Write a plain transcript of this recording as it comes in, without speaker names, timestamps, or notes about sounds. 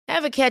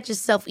Ever catch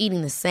yourself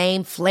eating the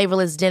same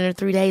flavorless dinner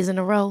 3 days in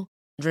a row?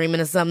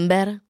 Dreaming of something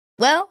better?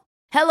 Well,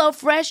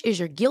 HelloFresh is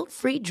your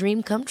guilt-free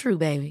dream come true,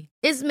 baby.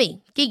 It's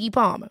me, Keke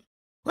Palmer.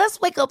 Let's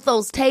wake up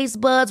those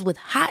taste buds with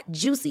hot,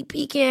 juicy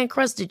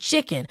pecan-crusted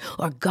chicken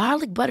or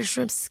garlic butter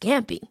shrimp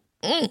scampi.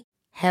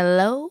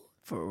 Hello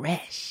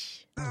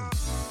Fresh.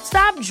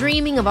 Stop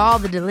dreaming of all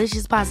the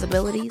delicious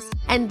possibilities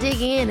and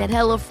dig in at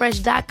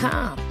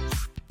HelloFresh.com.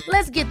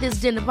 Let's get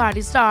this dinner party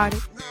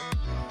started.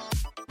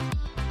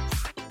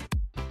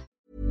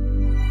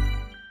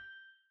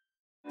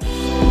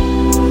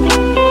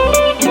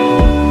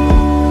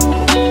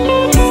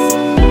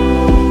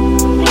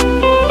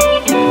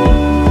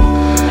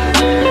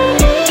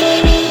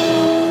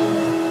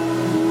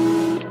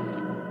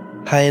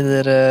 Hei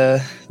dere,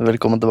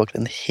 velkommen tilbake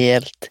til en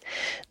helt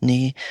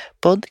ny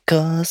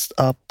podcast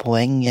av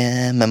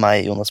Poenget med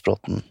meg, Jonas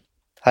Bråten.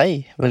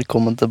 Hei,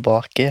 velkommen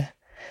tilbake.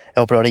 Jeg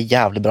håper du har det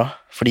jævlig bra,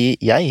 fordi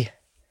jeg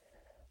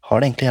har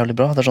det egentlig jævlig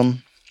bra. Det sånn,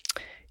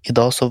 i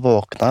dag så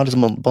våkna jeg,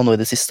 liksom, bare nå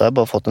i det siste har jeg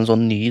bare fått en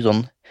sånn ny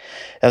sånn,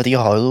 jeg vet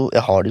ikke,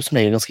 jeg har det jo som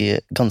regel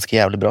ganske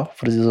jævlig bra,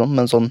 for å si det sånn,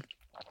 men sånn,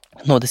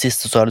 nå i det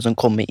siste så har jeg liksom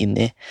kommet inn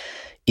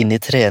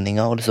i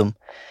treninga, og liksom,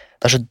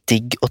 det så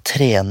digg å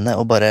trene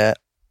og bare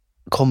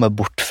komme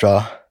bort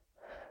fra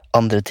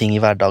andre ting i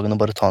hverdagen og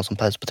bare ta en sånn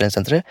pause på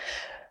treningssenteret.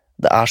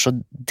 Det så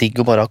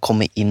digg å bare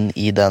komme inn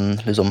i den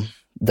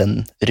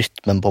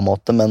rytmen på en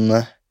måte, men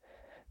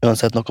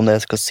uansett nok om det,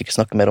 jeg skal sikkert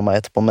snakke mer om meg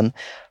etterpå, men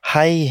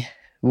hei,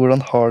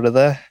 hvordan har du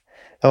det?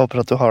 Jeg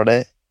håper at du har det,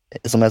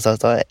 som jeg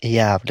sa,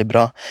 jævlig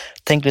bra.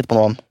 Tenk litt på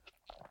noe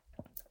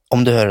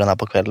om du hører den her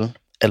på kvelden,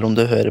 eller om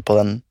du hører på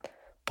den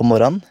på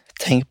morgenen.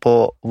 Tenk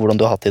på hvordan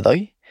du har hatt det i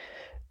dag,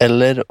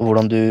 eller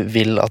hvordan du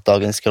vil at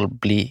dagen skal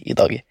bli i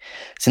dag.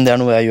 Siden det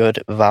noe jeg gjør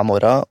hver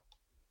morgen,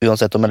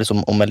 uansett om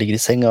jeg ligger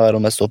i senga, eller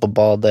om jeg står på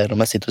badet, eller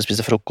om jeg sitter og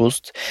spiser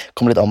frokost,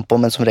 kommer litt an på,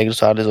 men som regel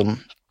så det liksom,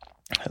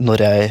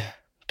 når jeg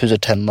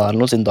pusser tennene eller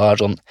noe, siden da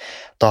sånn,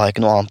 da har jeg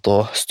ikke noe annet å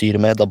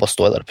styre med, da bare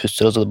står jeg der og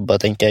pusser, og så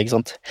bare tenker jeg, ikke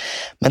sant?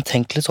 Men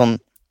tenk litt sånn,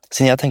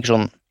 siden jeg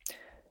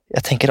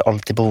tenker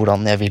alltid på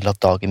hvordan jeg vil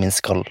at dagen min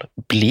skal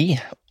bli,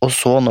 og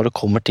så når det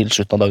kommer til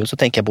slutten av dagen, så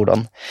tenker jeg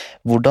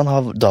hvordan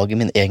har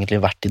dagen min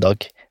egentlig vært i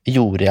dag?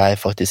 Gjorde jeg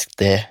faktisk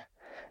det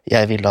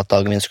jeg ville at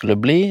dagen min skulle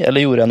bli, eller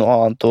gjorde jeg noe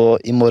annet,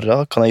 og i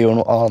morgen kan jeg gjøre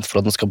noe annet for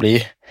at den skal bli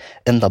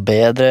enda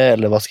bedre,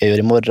 eller hva skal jeg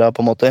gjøre i morgen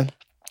på en måte?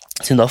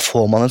 Siden da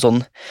får man en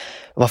sånn,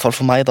 i hvert fall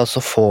for meg da,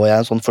 så får jeg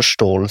en sånn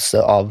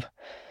forståelse av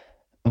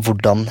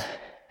hvordan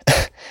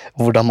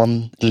man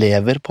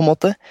lever på en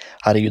måte.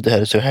 Herregud,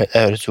 jeg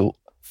høres jo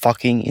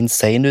fucking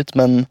insane ut,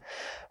 men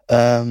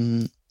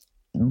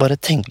bare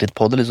tenk litt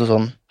på det, liksom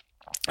sånn,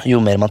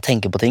 jo mer man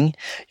tenker på ting,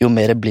 jo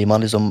mer blir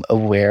man liksom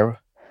aware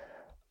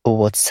of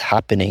what's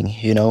happening,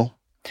 you know?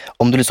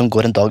 Om du liksom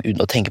går en dag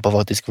uten å tenke på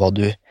faktisk hva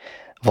du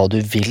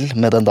vil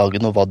med den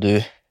dagen, og hva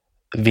du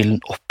vil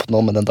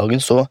oppnå med den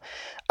dagen, så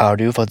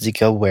du jo faktisk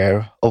ikke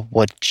aware of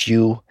what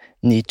you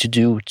need to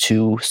do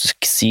to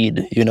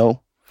succeed, you know?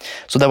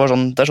 Så det er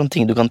sånn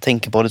ting du kan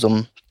tenke på,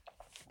 liksom,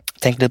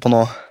 tenk litt på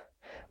nå,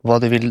 hva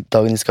du vil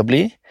dagen din skal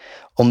bli,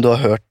 om du har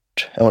hørt,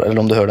 eller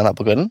om du hører den her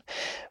på kvelden,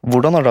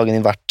 hvordan har dagen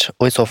din vært,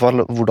 og i så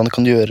fall, hvordan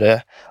kan du gjøre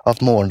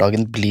at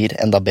morgendagen blir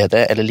enda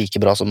bedre, eller like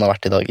bra som den har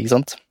vært i dag, ikke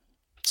sant?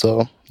 Så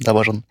det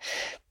bare sånn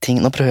ting,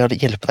 nå prøver jeg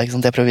å hjelpe deg, ikke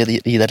sant? Jeg prøver å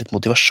gi deg litt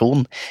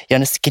motivasjon,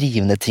 gjerne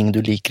skrive ned ting du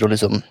liker å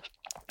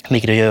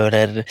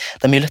gjøre,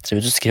 det mye lettere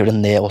hvis du skriver det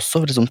ned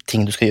også, liksom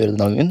ting du skal gjøre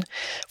den dagen,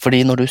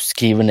 fordi når du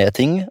skriver ned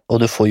ting, og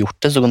du får gjort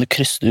det, så kan du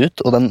krysse det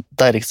ut, og den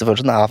deiligste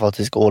følelsen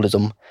faktisk å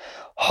liksom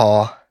ha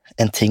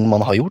en ting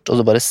man har gjort, og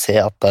så bare se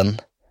at den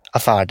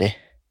ferdig,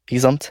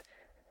 ikke sant?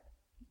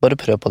 Bare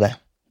prøv på det.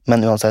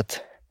 Men uansett,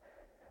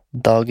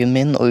 dagen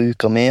min og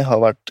uka mi har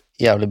vært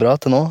jævlig bra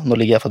til nå. Nå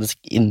ligger jeg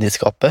faktisk inne i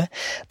skapet.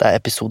 Det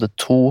episode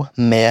 2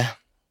 med...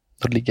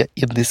 Nå ligger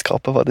jeg inne i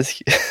skapet,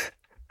 faktisk.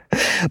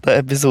 Det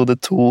episode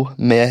 2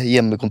 med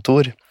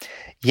hjemmekontor.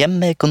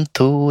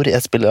 Hjemmekontor,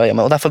 jeg spiller av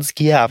hjemme, og det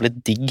faktisk jævlig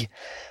digg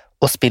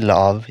å spille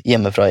av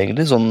hjemmefra,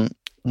 egentlig. Sånn,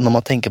 når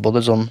man tenker på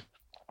det sånn,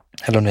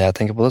 eller når jeg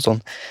tenker på det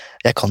sånn,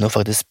 jeg kan jo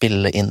faktisk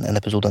spille inn en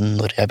episode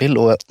når jeg vil,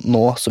 og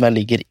nå som jeg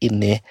ligger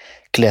inne i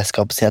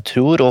klesskapet som jeg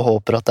tror, og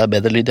håper at det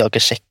bedre lyd, jeg har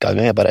ikke sjekket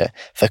engang, jeg bare,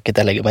 fuck it,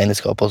 jeg legger meg inn i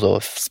skapet, og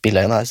så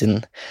spiller jeg inn her, siden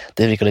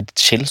det virker litt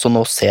chill, så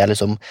nå ser jeg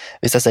liksom,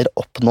 hvis jeg ser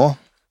opp nå,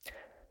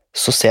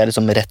 så ser jeg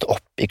liksom rett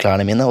opp i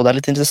klærne mine, og det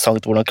litt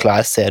interessant hvordan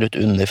klær ser ut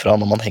underfra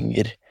når man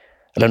henger,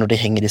 eller når de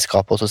henger i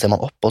skapet, og så ser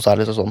man opp, og så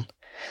det liksom sånn,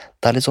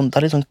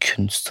 det litt sånn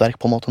kunstverk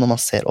på en måte når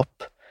man ser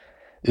opp.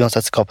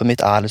 Uansett, skapet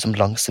mitt liksom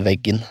langs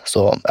veggen,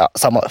 så ja,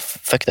 samme,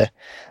 fuck det.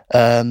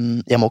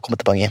 Jeg må komme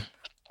til poenget.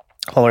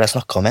 Hva var det jeg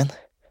snakket om igjen?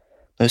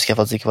 Nå husker jeg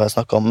faktisk ikke hva jeg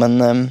snakket om,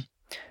 men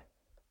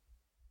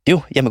jo,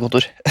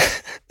 hjemmekontor.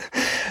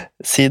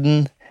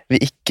 Siden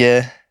vi ikke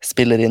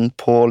spiller inn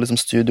på liksom,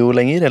 studio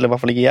lenger, eller i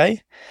hvert fall ikke jeg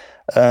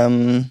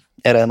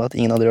regner med at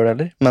ingen andre gjør det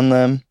heller,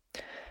 men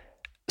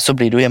så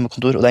blir det jo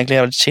hjemmekontor, og det egentlig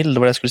jævlig chill. Det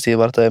var det jeg skulle si,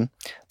 var at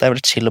det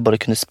jævlig chill å bare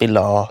kunne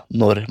spille av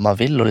når man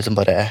vil, og liksom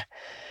bare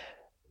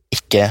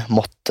ikke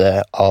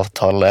måtte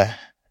avtale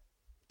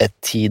et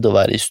tid å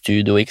være i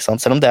studio, ikke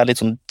sant? Selv om det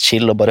litt sånn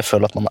chill og bare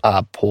føle at man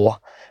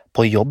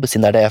på jobb,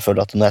 siden det det jeg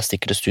føler at når jeg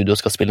stikker til studio og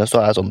skal spille,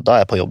 så jeg sånn,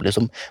 da jeg på jobb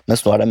liksom,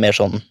 mens nå det mer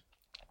sånn,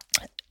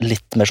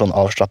 litt mer sånn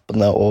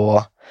avslappende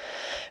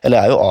eller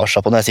jeg jo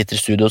avslappende når jeg sitter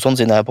i studio og sånn,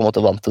 siden jeg på en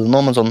måte vant til det nå,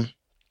 men sånn,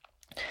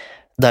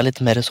 det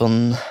litt mer sånn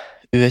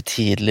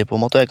uhøytidelig på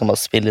en måte, jeg kan bare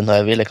spille inn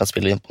når jeg vil, jeg kan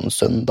spille inn på en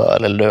søndag,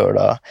 eller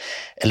lørdag,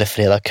 eller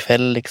fredag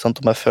kveld, ikke sant,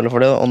 om jeg føler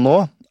for det, og nå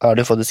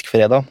det jo faktisk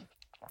fredag,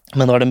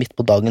 men nå det midt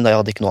på dagen, da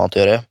jeg hadde ikke noe annet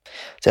å gjøre,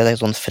 så jeg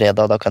tenkte sånn,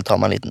 fredag, da kan jeg ta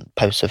meg en liten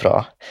pause fra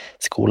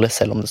skole,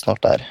 selv om det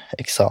snart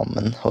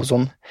eksamen og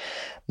sånn,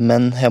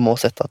 men jeg må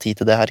sette av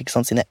tid til det her, ikke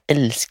sant, siden jeg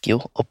elsker jo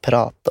å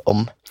prate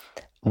om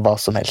hva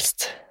som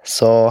helst,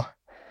 så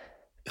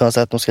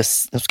uansett, nå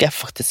skal jeg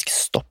faktisk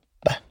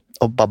stoppe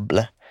og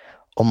bable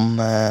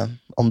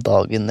om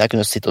dagen. Jeg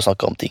kunne sitte og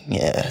snakke om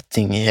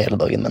ting i hele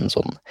dagen, men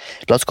sånn,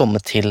 la oss komme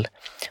til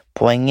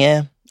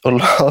poenget, og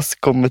la oss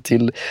komme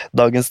til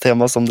dagens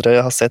tema som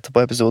dere har sett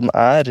på episoden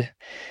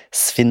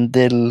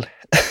svindel.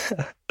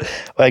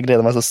 Og jeg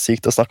gleder meg så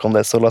sykt til å snakke om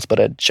det, så la oss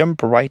bare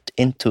jump right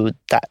into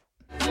that.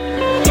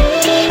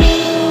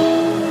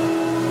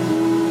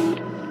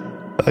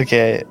 Ok,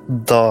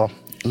 da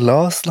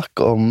la oss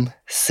snakke om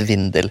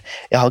svindel.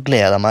 Jeg har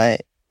gledet meg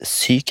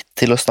sykt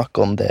til å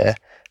snakke om det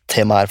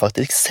temaet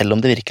faktisk, selv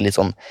om det virker litt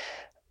sånn,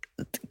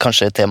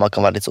 kanskje temaet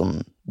kan være litt sånn,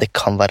 det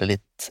kan være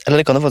litt, eller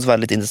det kan jo faktisk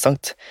være litt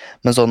interessant,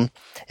 men sånn,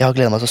 jeg har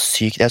gledet meg så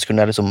sykt, jeg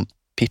skulle liksom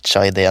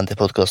pitcha ideen til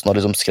podcasten og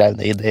liksom skrev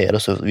ned ideer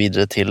og så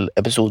videre til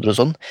episoder og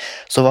sånn,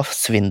 så var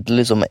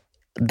svindel liksom,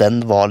 den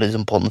var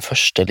liksom på den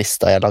første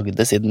lista jeg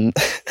lagde siden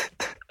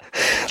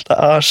det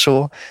så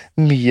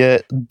mye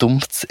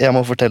dumt jeg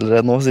må fortelle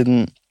det nå,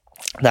 siden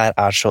det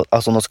her så,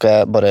 altså nå skal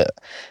jeg bare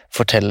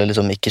fortelle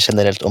liksom ikke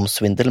generelt om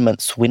svindel, men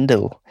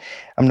swindle.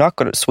 I'm not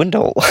gonna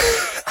swindle.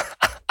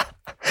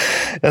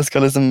 Jeg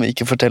skal liksom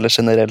ikke fortelle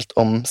generelt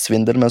om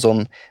svindel, men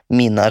sånn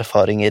mine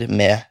erfaringer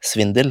med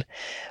svindel.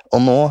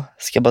 Og nå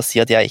skal jeg bare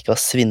si at jeg ikke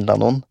har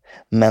svindlet noen,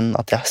 men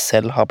at jeg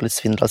selv har blitt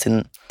svindlet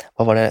siden,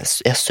 hva var det?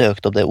 Jeg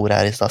søkte opp det ordet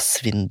her i sted,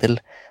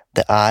 svindel.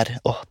 Det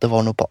det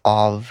var noe på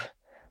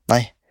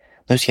nei,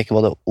 nå husker jeg ikke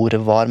hva det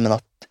ordet var, men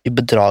at i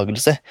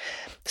bedragelse.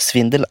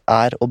 Svindel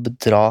å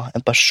bedra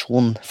en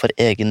person for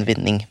egen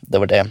vinning, det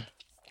var det.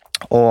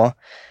 Og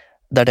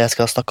det det jeg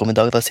skal snakke om i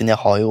dag, da, siden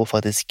jeg har jo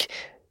faktisk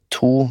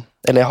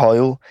jeg har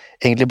jo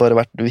egentlig bare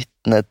vært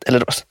vitne,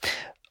 eller,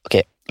 ok,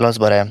 la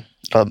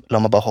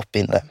meg bare hoppe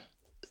inn i det.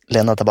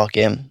 Lene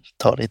tilbake,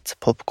 ta litt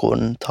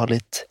popcorn, ta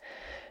litt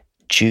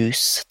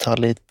juice, ta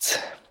litt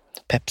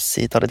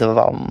Pepsi, ta litt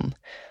vann,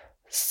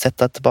 sett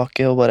deg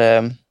tilbake og bare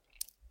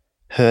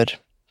hør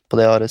på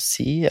det jeg har å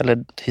si,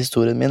 eller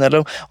historien min,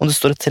 eller om du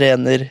står og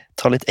trener,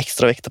 ta litt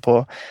ekstra vekter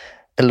på,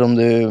 eller om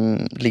du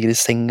ligger i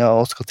senga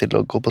og skal til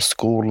å gå på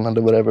skolen,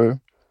 eller whatever.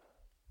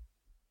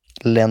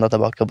 Len deg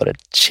tilbake og bare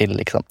chill,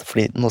 ikke sant?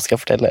 Fordi nå skal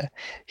jeg fortelle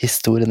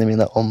historiene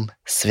mine om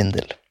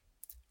svindel.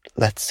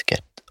 Let's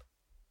get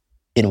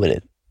in with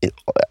it.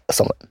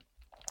 Sånn.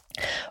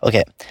 Ok.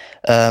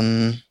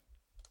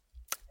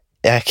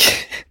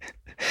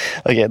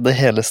 Ok, det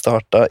hele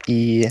startet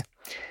i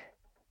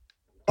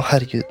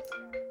herregud.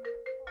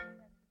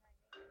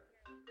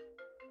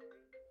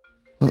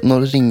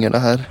 Når ringer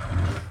det her?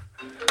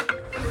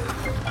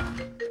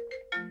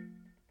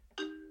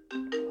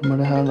 Hvem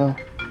det her da?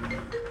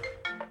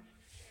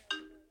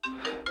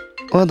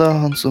 Det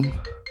han som...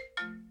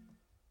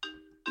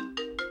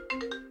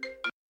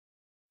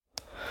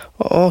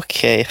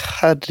 Ok,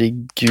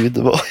 herregud,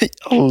 hva i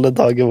alle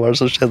dager var det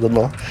som skjedde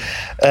nå?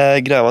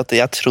 Greia var at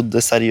jeg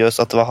trodde seriøst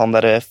at det var han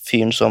der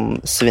fyren som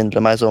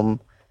svindlet meg, som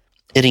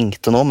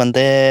ringte nå, men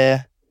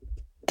det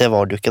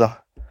var det jo ikke da.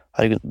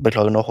 Herregud,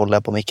 beklager, nå holder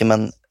jeg på meg ikke,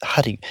 men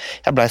herregud,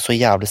 jeg ble så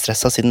jævlig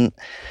stresset siden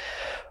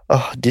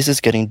this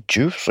is getting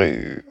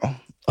juicy.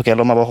 Ok,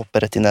 la meg bare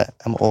hoppe rett inn.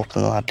 Jeg må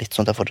åpne den her litt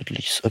sånn at jeg får litt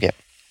lys. Ok,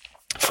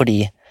 fordi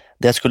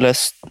det jeg skulle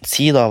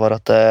si da var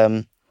at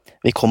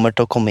vi kommer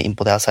til å komme inn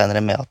på det her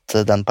senere med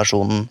at den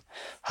personen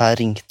her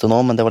ringte nå,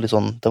 men det var litt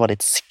sånn, det var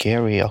litt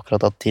scary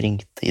akkurat at de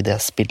ringte i det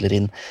jeg spiller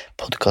inn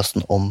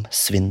podcasten om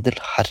svindel.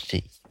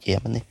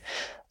 Herrejemini.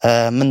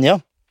 Men ja,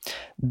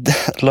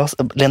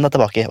 len deg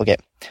tilbake, ok,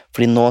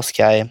 fordi nå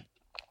skal jeg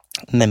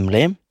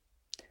nemlig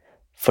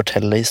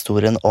fortelle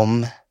historien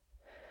om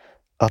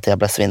at jeg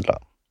ble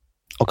svindlet,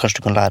 og kanskje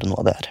du kan lære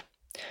noe av det her,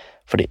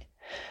 fordi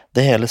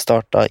det hele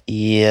startet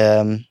i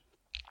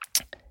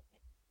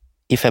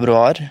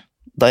februar,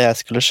 da jeg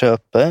skulle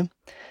kjøpe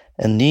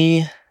en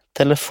ny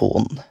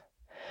telefon,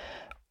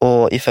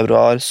 og i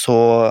februar så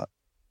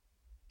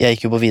jeg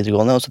gikk jo på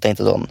videregående, og så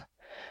tenkte jeg sånn,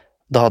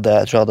 da hadde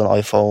jeg, tror jeg hadde en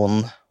iPhone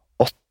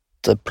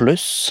 8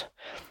 Plus,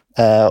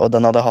 og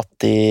den hadde jeg hatt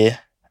i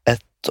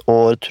 1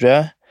 år, tror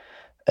jeg,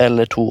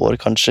 eller 2 år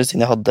kanskje,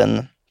 siden jeg hadde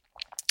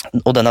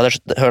og den hadde,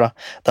 hør da,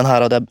 den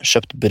her hadde jeg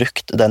kjøpt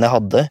brukt, den jeg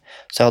hadde,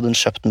 så jeg hadde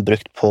kjøpt den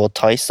brukt på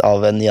Tice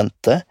av en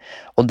jente,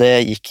 og det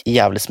gikk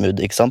jævlig smooth,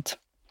 ikke sant?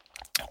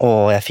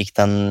 Og jeg fikk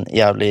den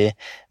jævlig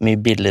mye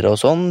billigere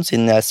og sånn,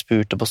 siden jeg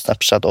spurte på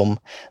Snapchat om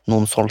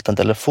noen solgte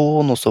en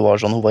telefon, og så var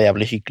det sånn, hun var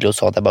jævlig hyggelig og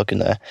sa at jeg bare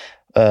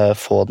kunne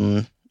få den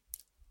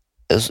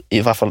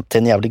I hvert fall til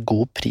en jævlig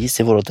god pris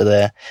I forhold til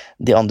det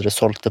de andre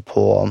solgte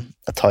på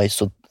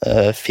Tice og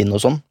Finn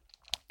og sånn.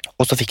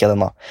 Og så fikk jeg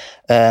den da.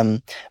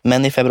 Men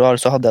I februar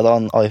så hadde jeg da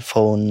en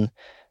iPhone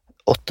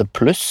 8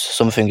 Plus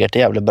som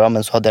fungerte jævlig bra,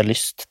 men så hadde jeg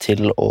lyst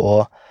til å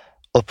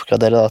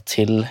oppgradere da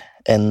til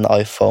en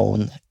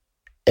iPhone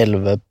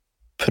 11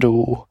 Pro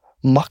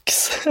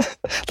Max.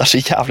 Det så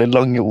jævlig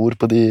lange ord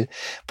på de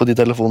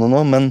telefonene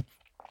nå, men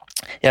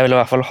jeg vil I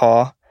hvert fall ha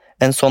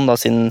en sånn da,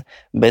 siden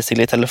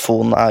basically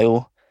telefonen jo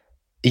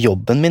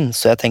jobben min,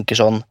 så jeg tenker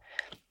sånn,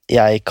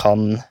 jeg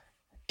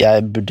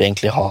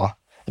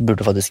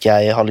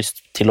har lyst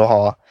til å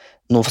ha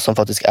noe som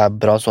faktisk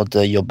bra, sånn at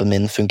jobben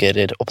min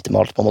fungerer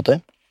optimalt på en måte.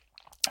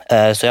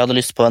 Så jeg hadde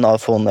lyst på en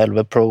iPhone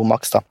 11 Pro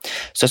Max da.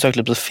 Så jeg søkte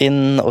litt på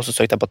Finn, og så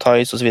søkte jeg på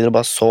Tice og så videre, og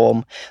bare så om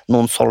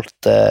noen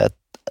solgte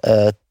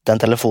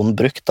den telefonen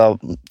brukt da,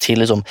 til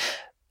liksom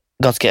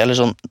ganske, eller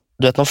sånn,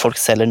 du vet når folk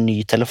selger ny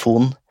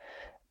telefon,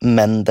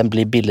 men den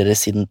blir billigere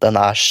siden den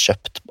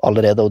kjøpt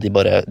allerede, og de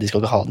skal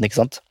ikke ha den,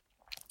 ikke sant?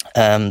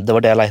 Det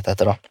var det jeg lette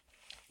etter da.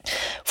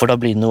 For da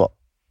blir den jo,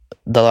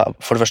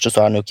 for det første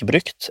så den jo ikke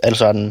brukt, eller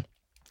så den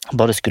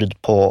bare skrudd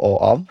på og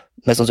av,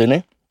 mest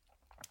sannsynlig.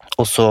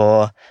 Og så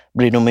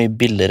blir det jo mye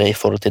billigere I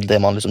forhold til det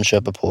man liksom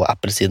kjøper på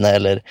Apple-sidene,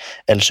 eller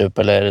Elkjøp,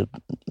 eller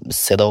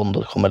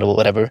cdon.com, eller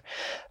whatever.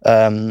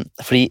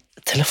 Fordi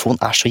telefon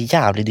så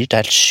jævlig dyrt, det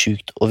helt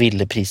sykt og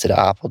ville priser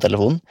det på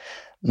telefon.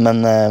 Men,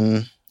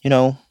 you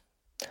know,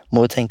 må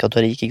jo tenke at du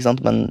rik, ikke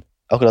sant? Men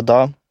akkurat da,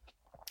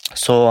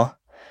 så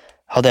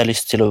hadde jeg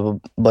lyst til å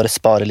bare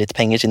spare litt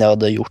penger, siden jeg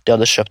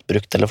hadde kjøpt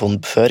brukt telefon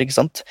før, ikke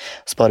sant?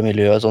 Spare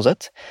miljøet, sånn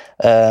sett.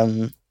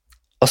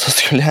 Og så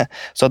når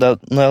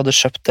jeg hadde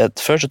kjøpt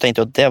det før, så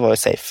tenkte jeg at det var jo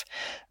safe.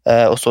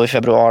 Og så I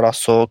februar da,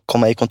 så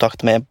kom jeg I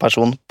kontakt med en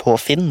person på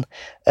Finn,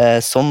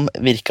 som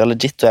virket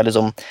legit, og jeg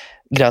liksom,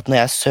 greit,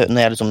 når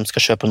jeg liksom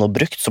skal kjøpe noe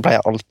brukt, så pleier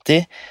jeg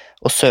alltid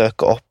å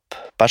søke opp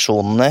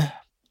personene,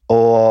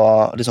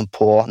 og liksom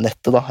på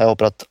nettet da, jeg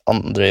håper at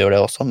andre gjør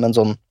det også, men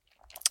sånn,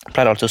 jeg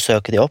pleier alltid å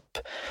søke de opp,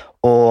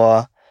 og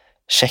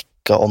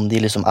sjekke om de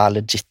liksom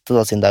legitte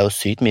da, siden det jo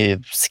sykt mye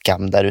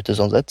scam der ute,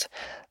 sånn sett.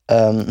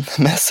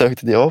 Men jeg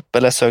søkte de opp,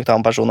 eller jeg søkte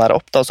han personen her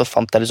opp da, og så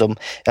fant jeg liksom,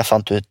 jeg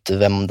fant ut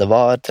hvem det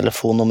var,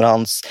 telefonnummeret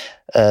hans,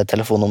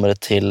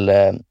 telefonnummeret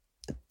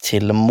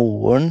til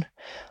moren,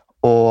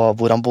 og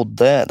hvor han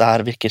bodde. Det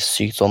her virker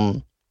sykt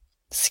sånn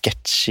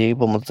sketchy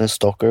på en måte en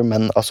stalker,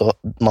 men altså,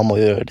 man må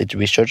gjøre litt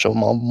research, og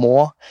man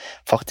må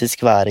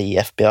faktisk være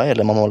I FBI,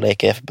 eller man må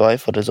leke FBI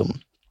for å liksom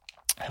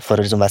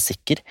være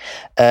sikker.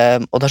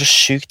 Og det så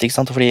sykt, ikke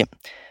sant, fordi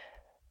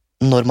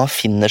når man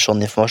finner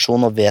sånn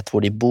informasjon og vet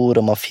hvor de bor,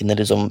 og man finner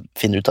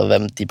ut av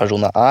hvem de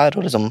personene og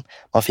liksom,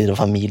 man finner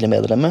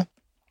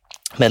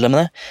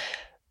familiemedlemmene,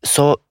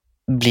 så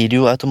blir det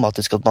jo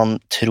automatisk at man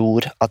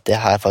tror at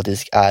det her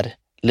faktisk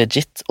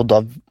legit, og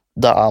da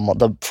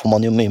får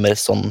man jo mye mer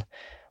sånn,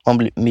 man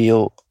blir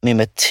mye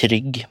mer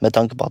trygg med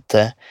tanke på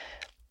at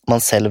man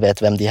selv vet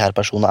hvem de her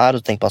personene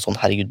og så tenker man sånn,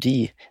 herregud,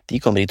 de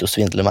kommer ikke til å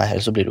svindle meg,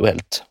 ellers så blir det jo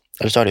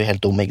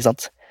helt dumme, ikke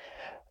sant?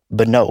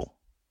 But no.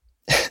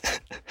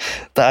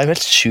 Det jo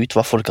helt sykt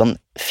hva folk kan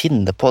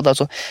finne på. Det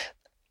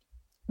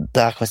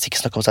her kan vi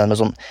ikke snakke om senere, men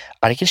sånn,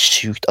 det ikke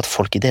sykt at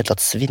folk I det hele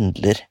tatt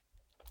svindler?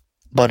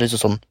 Bare liksom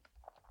sånn,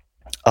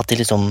 at de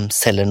liksom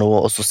selger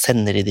noe, og så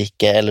sender de det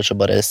ikke, eller så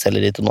bare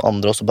selger de til noen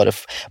andre, og så bare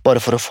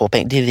for å få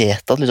penger. De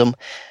vet at liksom,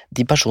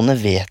 de personene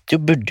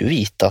burde jo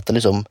vite at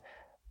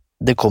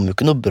det kommer jo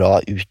ikke noe bra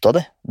ut av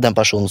det. Den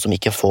personen som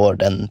ikke får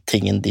den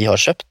tingen de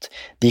har kjøpt,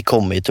 de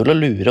kommer jo til å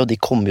lure, og de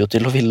kommer jo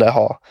til å ville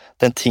ha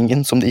den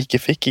tingen som de ikke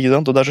fikk, ikke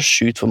sant? Og det så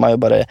sykt for meg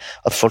bare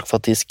at folk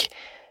faktisk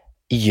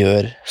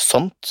gjør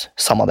sånt.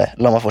 Samme det,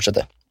 la meg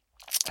fortsette.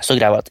 Så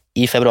greia var at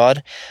I februar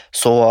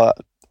så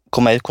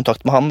kom jeg I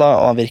kontakt med han da,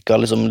 og han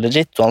virket liksom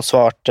legit, og han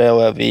svarte,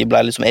 og vi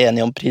ble liksom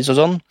enige om pris og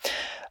sånn.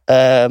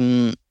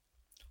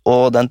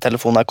 Og den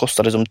telefonen her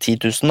kostet liksom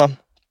 10 000 da,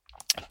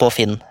 på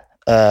Finn.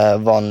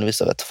 Vanligvis,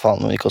 jeg vet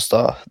faen om vi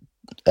kostet,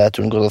 jeg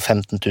tror den kostet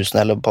 15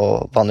 000 eller på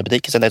vanlig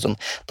butikk, så det sånn,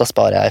 da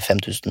sparer jeg 5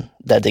 000,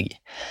 det digg.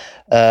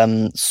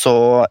 Så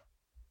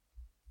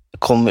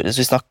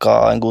vi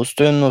snakket en god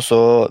stund, og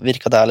så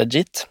virket det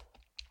legit,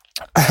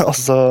 og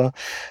så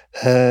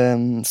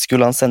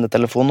skulle han sende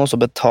telefonen, og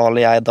så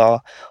betaler jeg da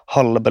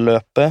halve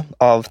beløpet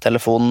av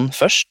telefonen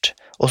først,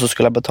 og så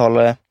skulle jeg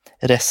betale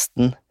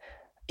resten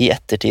I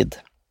ettertid.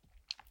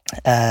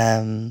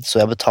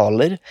 Så jeg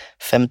betaler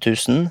 5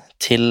 000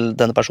 til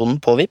denne personen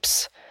på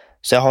Vipps,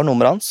 så jeg har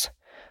nummeret hans.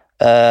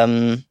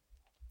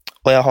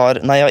 Og jeg har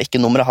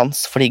ikke nummeret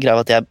hans, fordi greia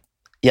var at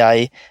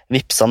jeg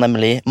vippsa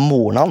nemlig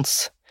moren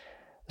hans,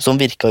 som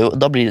virket jo,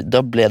 da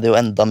ble det jo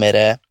enda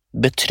mer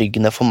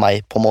betryggende for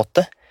meg på en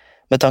måte,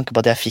 med tanke på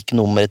at jeg fikk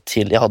nummeret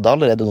til, jeg hadde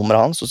allerede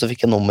nummeret hans, og så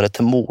fikk jeg nummeret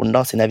til moren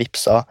da, siden jeg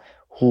vippsa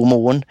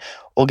moren,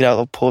 og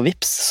greia på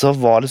Vipps, så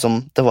var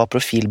det var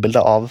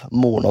profilbildet av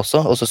moren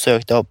også, og så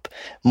søkte jeg opp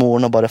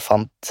moren og bare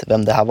fant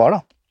hvem det her var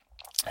da.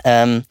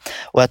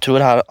 Og jeg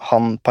tror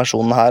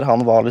personen her,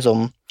 han var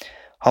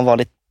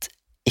litt,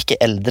 ikke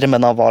eldre,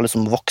 men han var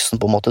liksom voksen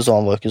på en måte, så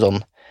han var jo ikke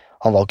sånn,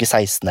 han var jo ikke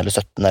 16 eller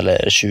 17 eller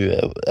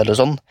 20 eller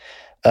sånn.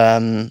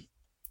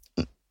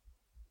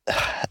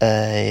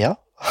 Ja,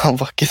 han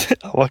var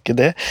ikke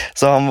det.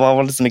 Så han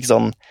var liksom ikke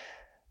sånn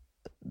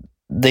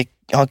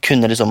han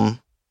kunne liksom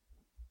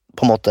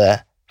på en måte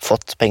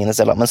fått pengene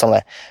selv, men sånn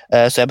det.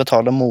 Så jeg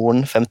betaler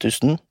moren 5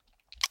 000,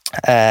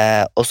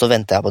 og så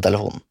venter jeg på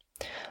telefonen.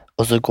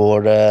 Og så går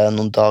det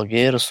noen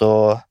dager, og så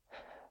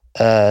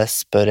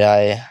spør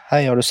jeg,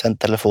 hei, har du sendt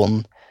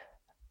telefonen?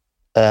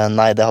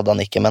 Nei, det hadde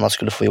han ikke, men han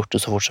skulle få gjort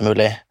det så fort som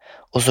mulig.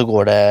 Og så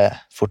går det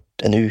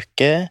fort en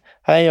uke,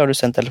 hei, har du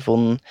sendt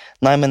telefonen?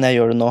 Nei, men jeg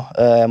gjør det nå,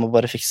 jeg må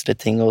bare fikse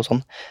litt ting og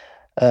sånn.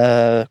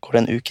 Går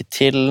det en uke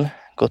til,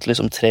 gått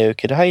liksom 3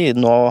 uker, hei,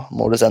 nå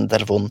må du sende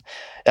telefonen.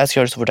 Jeg skal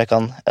gjøre det så fort jeg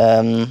kan.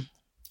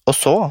 Og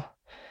så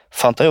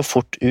fant jeg jo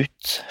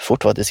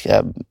fort faktisk,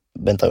 jeg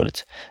ventet jo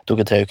litt, det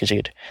tok jo 3 uker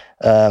sikkert.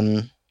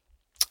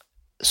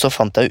 Så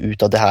fant jeg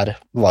ut at det her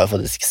var jo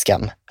faktisk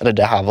scam, eller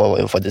det her var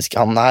jo faktisk,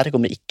 han her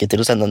kommer ikke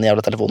til å sende den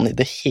jævla telefonen i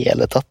det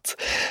hele tatt.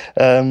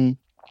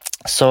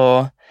 Så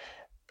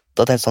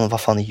da tenkte jeg sånn,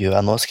 hva faen gjør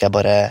jeg nå?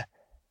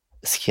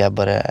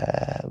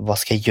 Hva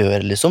skal jeg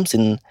gjøre liksom,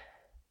 siden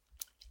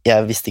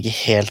jeg visste ikke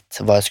helt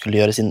hva jeg skulle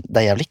gjøre, siden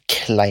det jævlig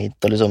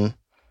kleint og liksom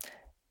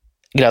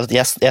greit at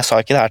jeg sa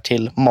ikke det her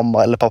til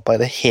mamma eller pappa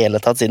i det hele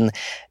tatt, siden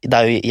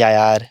da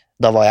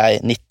var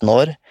jeg 19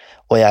 år,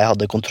 og jeg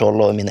hadde kontroll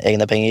over mine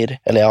egne penger,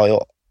 eller jeg har jo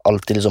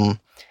alltid liksom,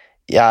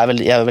 jeg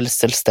er veldig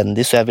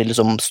selvstendig, så jeg vil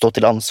liksom stå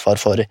til ansvar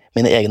for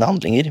mine egne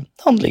handlinger.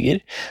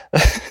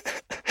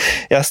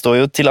 Jeg står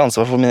jo til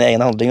ansvar for mine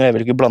egne handlinger, og jeg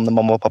vil ikke blande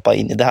mamma og pappa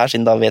inn i det her,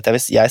 siden da vet jeg,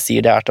 hvis jeg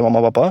sier det her til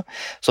mamma og pappa,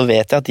 så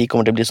vet jeg at de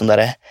kommer til å bli sånn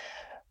der,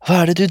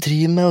 hva det du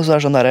driver med? Og så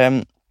sånn der,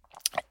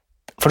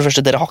 for det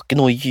første, dere har ikke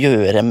noe å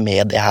gjøre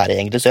med det her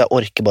egentlig, så jeg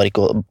orker bare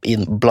ikke å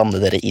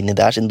blande dere inn i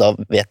det her, siden da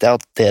vet jeg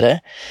at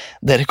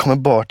dere kommer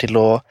bare til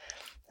å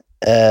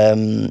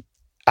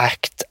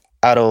act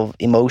out of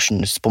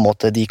emotions, på en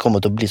måte. De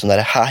kommer til å bli sånn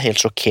der, helt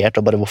sjokkert,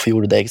 og bare, hvorfor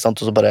gjorde du det, ikke sant?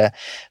 Og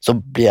så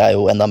blir jeg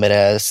jo enda mer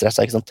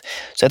stresset, ikke sant?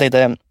 Så jeg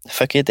tenkte,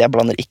 fuck it, jeg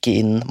blander ikke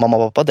inn mamma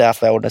og pappa, det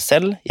for jeg ordner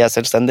selv, jeg er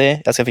selvstendig,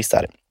 jeg skal fikse det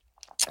her.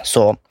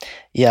 Så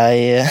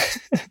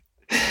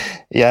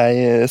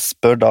jeg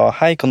spør da,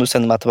 hei, kan du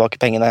sende meg tilbake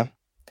pengene?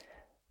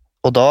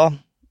 Og da,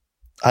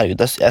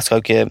 herregud, jeg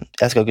skal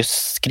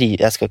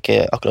ikke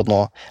akkurat nå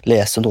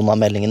lese noen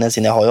av meldingene,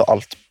 siden jeg har jo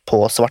alt på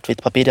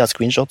svart-hvitt papir, jeg har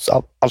screenshots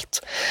av alt.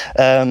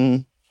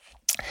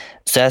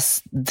 Så jeg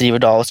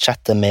driver da og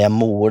chatter med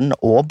moren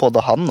og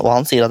både han, og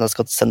han sier at jeg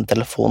skal sende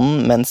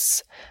telefonen,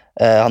 mens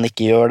han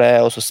ikke gjør det,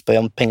 og så spør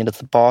jeg om pengene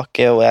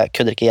tilbake, og jeg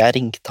kødder ikke, jeg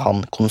ringte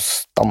han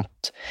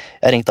konstant.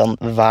 Jeg ringte han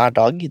hver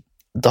dag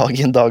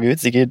inn, dag ut,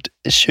 sikkert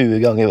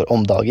 20 ganger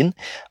om dagen,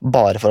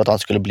 bare for at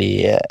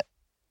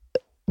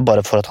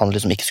han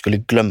liksom ikke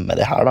skulle glemme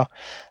det her da.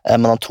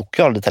 Men han tok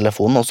jo aldri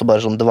telefonen, og så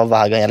bare sånn, det var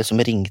hver gang jeg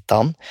liksom ringte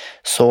han,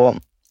 så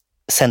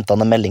sendte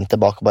han en melding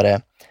tilbake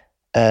bare,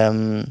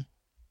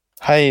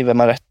 hei,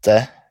 hvem dette?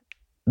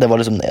 Det var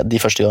liksom de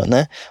første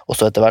gangene, og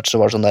så etter hvert så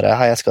var det sånn der,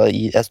 hei,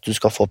 du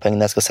skal få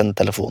pengene, jeg skal sende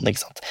telefonen,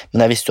 ikke sant?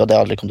 Men jeg visste jo at det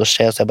aldri kom til å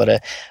skje, så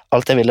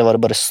alt jeg ville var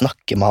å bare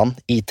snakke med han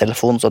i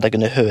telefonen, så at jeg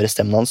kunne høre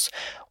stemmen hans,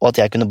 og at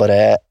jeg kunne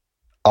bare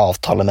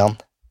avtale med han,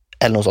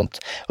 eller noe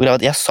sånt. Og greia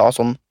at jeg sa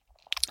sånn,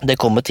 det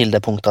kommer til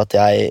det punktet at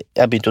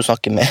jeg begynte å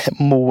snakke med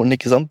moren,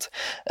 ikke sant?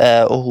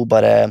 Og hun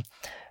bare,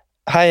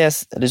 hei,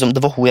 liksom,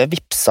 det var hun jeg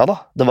vipsa da,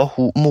 det var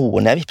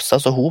moren jeg vipsa,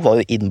 så hun var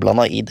jo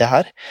innblandet i det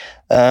her.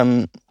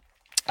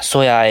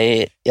 Så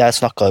jeg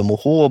snakket jo med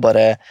henne og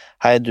bare,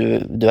 hei, du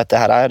vet, det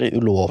her er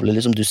ulovlig,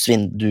 liksom,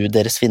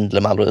 dere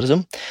svindler med alle,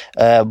 liksom,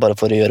 bare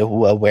for å gjøre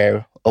henne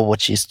aware of what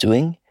she's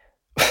doing.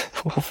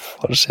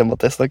 Hva det skjer med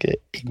at jeg snakker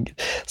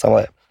engelsk?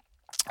 Samme det.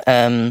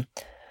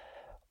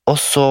 Og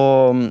så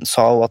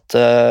sa hun at,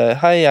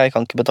 hei, jeg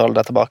kan ikke betale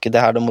deg tilbake,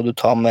 det her da må du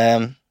ta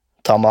med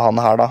han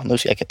her da.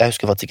 Jeg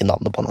husker faktisk ikke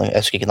navnet på han, jeg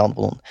husker ikke navnet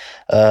på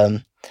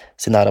noen,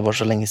 siden det var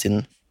så lenge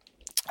siden.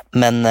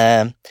 Men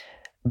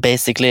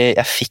basically,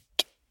 jeg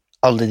fikk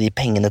alle de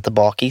pengene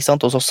tilbake, ikke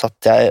sant? Og så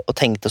satt jeg og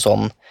tenkte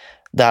sånn,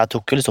 det her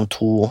tok jo liksom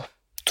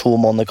to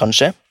måneder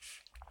kanskje.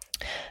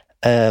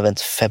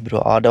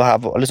 Februar, det var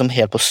liksom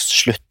helt på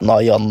slutten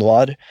av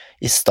januar,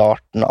 i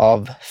starten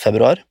av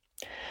februar.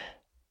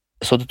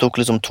 Så det tok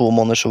liksom 2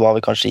 måneder, så var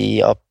vi kanskje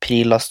i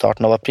april,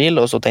 starten av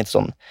april, og så tenkte jeg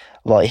sånn,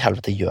 hva i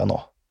helvete gjør jeg nå?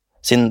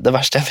 Siden det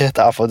verste jeg vet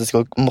er faktisk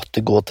å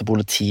måtte gå til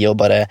politiet og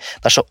bare,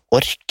 det er så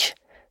ork,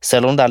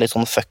 selv om det er litt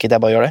sånn fuck it,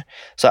 jeg bare gjør det,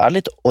 så er det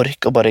litt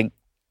ork å bare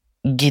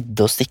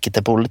gidde å stikke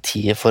til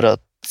politiet for å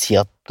si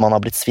at man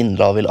har blitt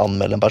svindlet og vil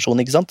anmelde en person,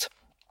 ikke sant?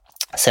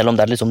 Selv om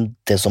det er liksom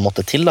det som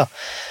måtte til da.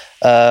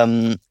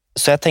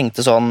 Så jeg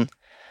tenkte sånn,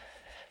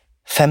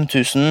 5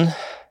 000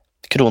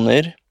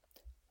 kroner,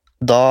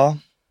 da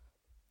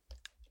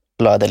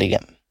la jeg det ligge.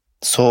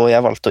 Så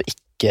jeg valgte å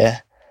ikke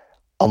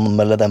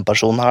anmelde den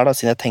personen her da,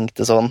 siden jeg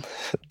tenkte sånn,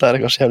 det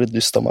er kanskje jævlig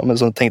dust av meg, men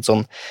så tenkte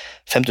sånn,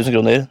 5 000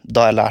 kroner,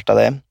 da har jeg lært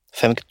av det,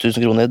 5 000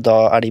 kroner, da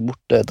er de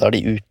borte, da er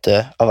de ute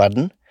av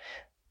verden,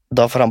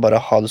 da får han bare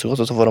ha det så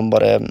godt, og så får han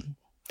bare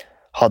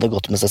hadde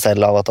gått med seg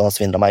selv av at han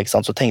svindlet meg, ikke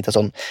sant? Så tenkte jeg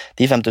sånn,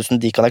 de 5000,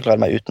 de kan jeg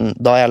klare meg uten.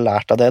 Da har jeg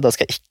lært av det, da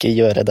skal jeg ikke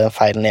gjøre den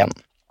feilen igjen.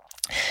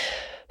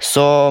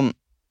 Så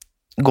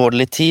går det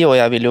litt tid, og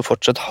jeg vil jo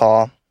fortsatt ha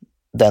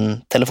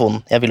den telefonen.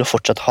 Jeg vil jo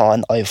fortsatt ha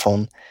en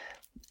iPhone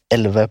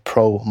 11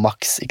 Pro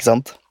Max, ikke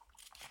sant?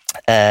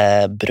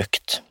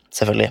 Brukt,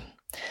 selvfølgelig.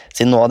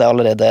 Siden nå hadde jeg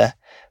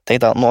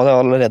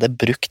allerede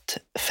brukt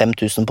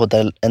 5000 på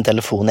en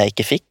telefon jeg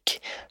ikke fikk,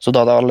 så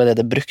da hadde jeg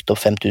allerede brukt opp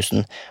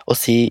 5000, og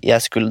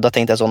da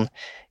tenkte jeg sånn,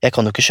 jeg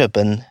kan jo ikke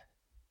kjøpe en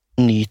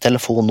ny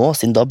telefon nå,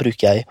 siden da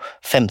bruker jeg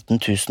 15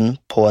 000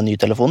 på en ny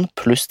telefon,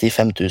 pluss de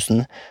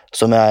 5000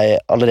 som jeg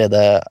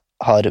allerede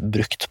har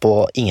brukt på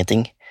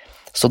ingenting.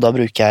 Så da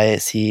bruker jeg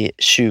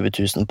 20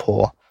 000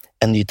 på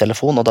en ny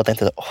telefon, og da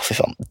tenkte jeg, fy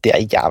faen, det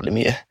er jævlig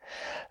mye.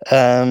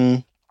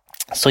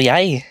 Så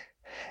jeg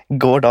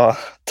går da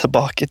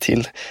tilbake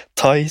til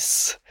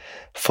Tice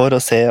for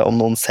å se om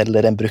noen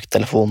selger en brukt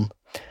telefon,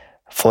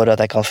 for at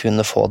jeg kan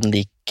få den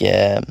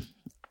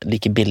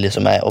like billig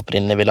som jeg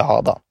opprinnelig ville ha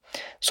da.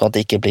 Så at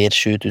det ikke blir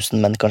 7000,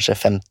 men kanskje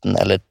 15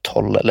 eller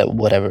 12 eller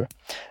whatever.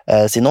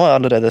 Så nå har jeg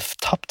allerede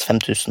tapt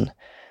 5000,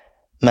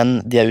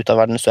 men de er ute av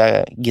verden, så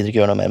jeg gidder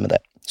ikke gjøre noe mer med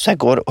det. Så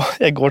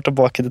jeg går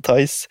tilbake til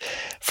Tice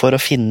for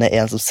å finne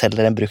en som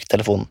selger en brukt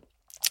telefon.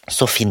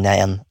 Så finner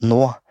jeg en.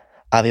 Nå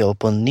er vi over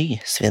på en ny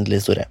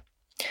svindelhistorie.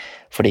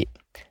 Fordi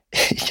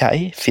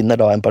jeg finner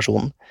da en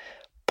person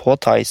på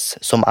Tice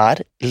som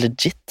er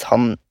legit.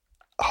 Han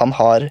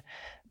har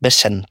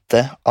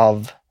bekjente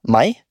av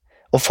meg,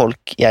 og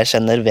folk jeg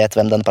kjenner vet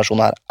hvem den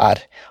personen her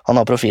er. Han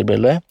har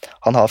profilbilde,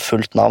 han har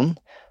fullt navn,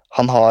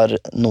 han har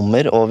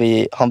nummer, og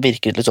han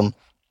virker liksom,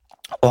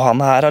 og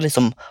han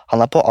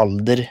er på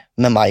alder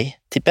med meg,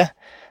 tipper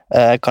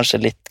jeg. Kanskje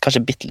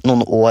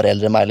noen år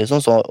eldre enn meg,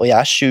 liksom, og jeg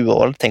er 20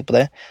 år, tenk på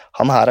det.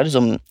 Han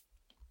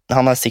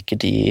er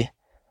sikkert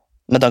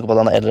med tanke på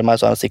at han er eldre enn meg,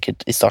 så er han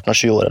sikkert i starten av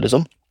 20-åra,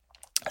 liksom.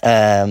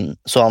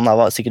 Så han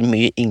var sikkert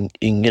mye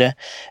yngre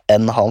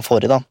enn han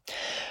forrige, da.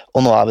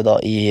 Og nå er vi da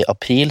i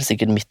april,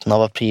 sikkert midten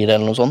av april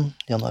eller noe sånt.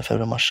 Januar,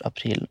 februar, mars,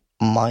 april,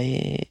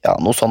 mai, ja,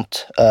 noe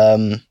sånt.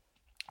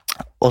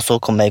 Og så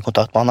kommer jeg i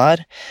kontakt med han her.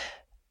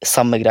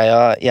 Samme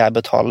greia, jeg skal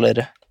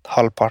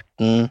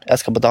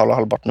betale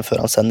halvparten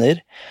før han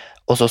sender,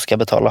 og så skal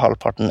jeg betale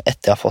halvparten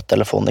etter jeg har fått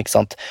telefonen, ikke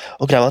sant?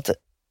 Og greia at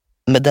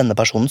med denne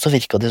personen så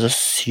virket det så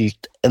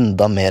sykt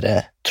enda mer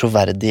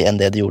troverdig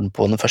enn det de gjorde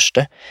på den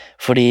første,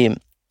 fordi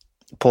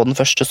på den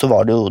første så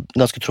var det jo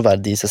ganske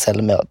troverdig i seg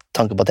selv med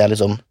tanke på at jeg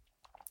liksom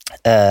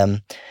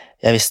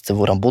jeg visste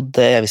hvor han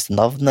bodde, jeg visste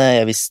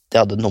navnet, jeg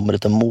hadde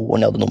nummeret til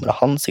moren, jeg hadde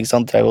nummeret hans, ikke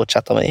sant, jeg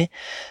chattet med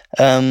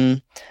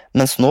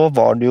mens nå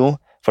var det jo,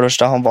 for det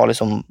første, han var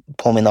liksom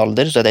på min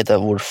alder, så jeg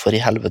tenkte, hvorfor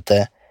i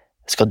helvete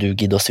skal du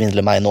gidde å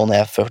svindle meg nå, når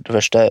jeg for det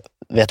første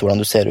vet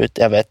hvordan du ser ut,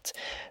 jeg vet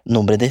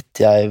nummeret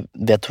ditt, jeg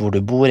vet hvor du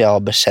bor, jeg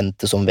har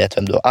bekjente som vet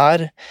hvem du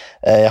er,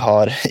 jeg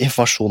har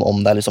informasjon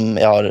om deg, liksom,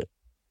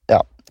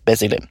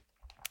 basically.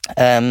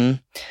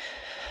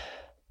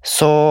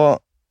 Så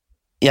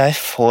jeg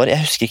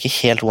husker ikke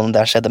helt hvordan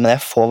det skjedde, men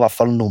jeg får i hvert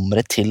fall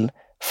nummeret til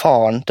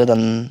faren til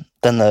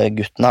denne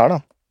gutten her, da.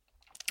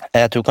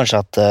 Jeg tror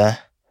kanskje at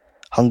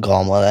han ga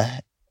meg det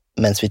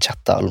mens vi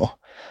chattet eller noe.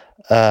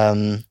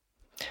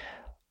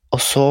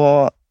 Og så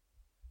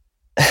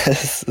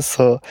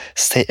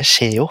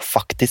skjer jo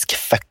faktisk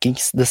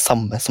fuckings det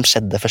samme som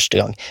skjedde første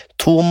gang.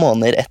 2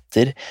 måneder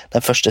etter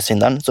den første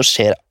svindelen, så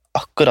skjer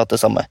akkurat det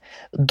samme.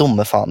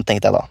 Dumme faen,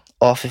 tenkte jeg da.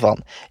 Å, fy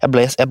faen. Jeg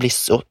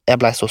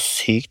ble så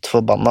sykt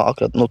forbannet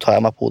akkurat. Nå tar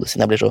jeg meg på hodet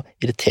siden jeg blir så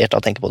irritert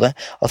av å tenke på det,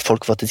 at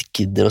folk faktisk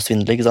gidder å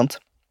svindle, ikke sant?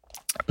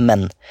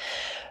 Men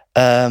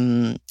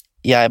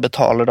jeg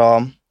betaler da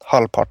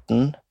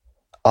halvparten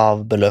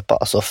av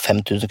beløpet, altså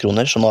 5000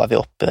 kroner, så nå er vi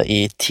oppe i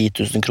 10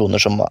 000 kroner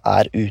som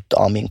er ute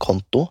av min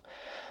konto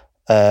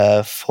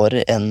for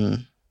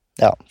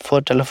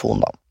telefon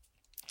da.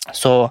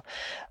 Så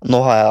nå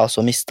har jeg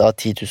altså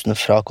mistet 10 000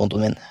 fra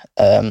kontoen min.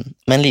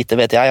 Men lite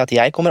vet jeg at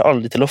jeg kommer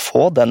aldri til å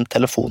få den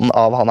telefonen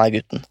av han her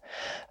gutten.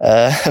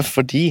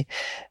 Fordi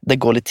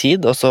det går litt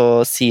tid, og så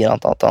sier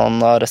han at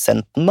han har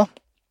sendt den da.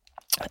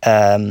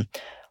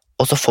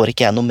 Og så får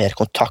ikke jeg noe mer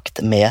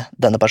kontakt med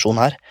denne personen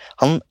her.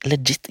 Han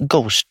legit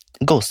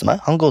ghoster meg.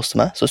 Han ghoster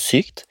meg så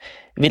sykt.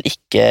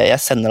 Jeg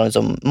sender han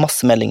liksom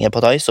masse meldinger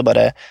på Tice og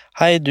bare,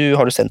 hei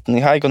har du sendt den?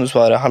 Hei, kan du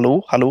svare?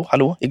 Hallo,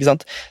 ikke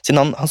sant?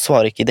 Siden han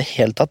svarer ikke i det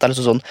hele tatt. Det er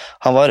liksom sånn,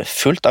 han var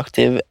fullt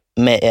aktiv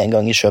med en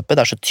gang i kjøpet.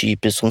 Det er så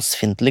typisk sånn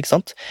svindel, ikke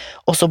sant?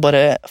 Og så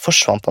bare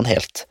forsvant han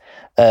helt.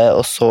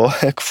 Og så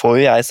får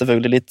jo jeg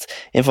selvfølgelig litt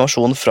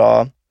informasjon fra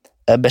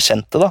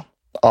bekjente da,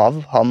 av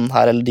han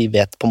her, eller de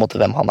vet på en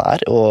måte hvem han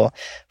er, og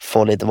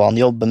får litt hva han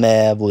jobber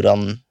med, hvor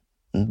han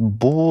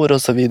bor og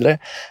så videre.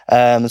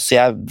 Så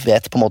jeg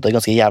vet på en måte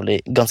ganske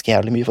jævlig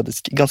mye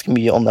faktisk, ganske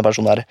mye om den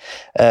personen her.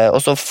 Og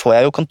så får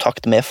jeg jo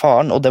kontakt med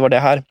faren, og det var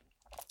det her.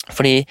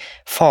 Fordi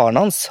faren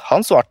hans,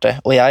 han svarte,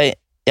 og jeg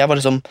var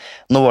liksom,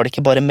 nå var det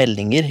ikke bare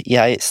meldinger,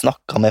 jeg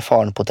snakket med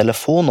faren på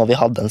telefon, og vi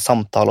hadde en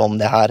samtale om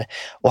det her,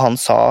 og han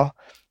sa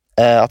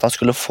at han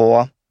skulle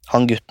få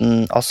han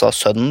gutten, altså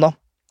sønnen da,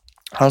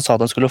 Han sa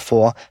at han skulle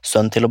få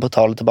sønnen til å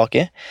betale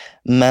tilbake,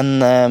 men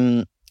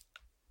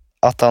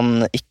at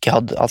han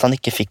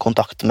ikke fikk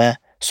kontakt med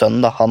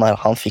sønnen da.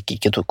 Han fikk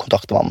ikke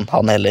kontakt med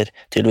han heller,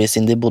 tydeligvis,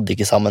 siden de bodde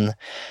ikke sammen.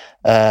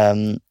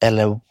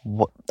 Eller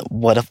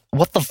what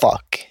the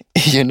fuck,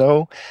 you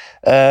know?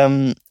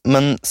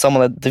 Men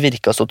sammen det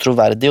virket så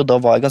troverdig, og da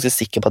var jeg ganske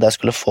sikker på at jeg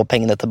skulle få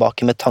pengene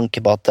tilbake, med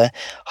tanke på at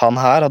han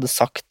her hadde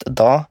sagt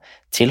da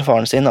til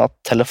faren sin at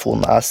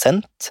telefonen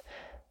sendt,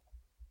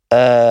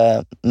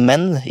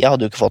 men jeg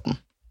hadde jo ikke fått den.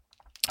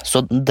 Så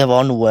det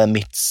var noe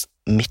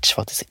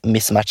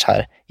mismatch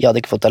her. Jeg hadde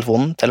ikke fått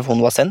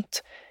telefonen var sendt,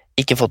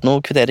 ikke fått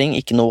noe kvittering,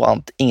 ikke noe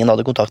annet, ingen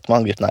hadde kontakt med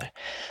han gutten her.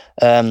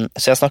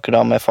 Så jeg snakker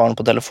da med faren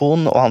på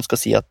telefon, og han skal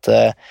si at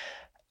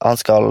han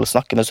skal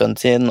snakke med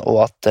sønnen sin, og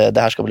at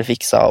det her skal bli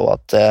fiksa, og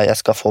at jeg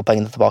skal få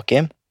pengene tilbake,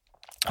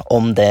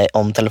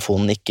 om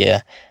telefonen ikke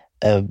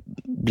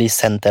blir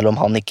sendt, eller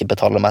om han ikke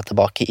betaler meg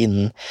tilbake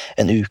innen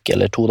en uke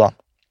eller 2 da.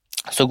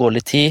 Så går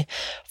litt tid,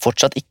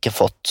 fortsatt ikke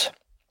fått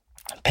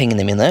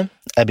pengene mine.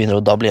 Da begynner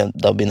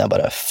jeg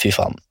bare, fy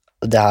faen,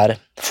 det her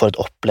for et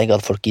opplegg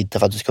at folk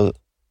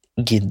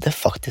gidder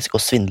faktisk å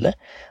svindle,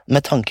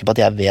 med tanke på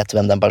at jeg vet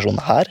hvem den personen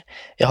er.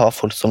 Jeg har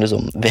folk som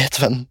liksom vet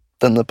hvem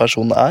denne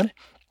personen er,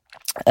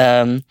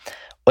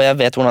 og jeg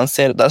vet hvordan han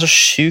ser. Det så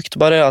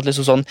sykt bare at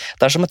liksom sånn,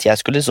 det som at jeg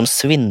skulle liksom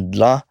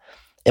svindla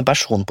en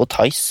person på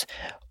Tice,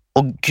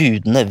 og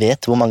gudene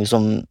vet hvor mange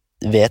som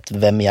vet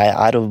hvem jeg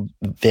er, og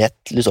vet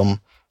liksom,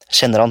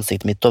 kjenner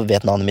ansiktet mitt og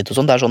vet navnet mitt og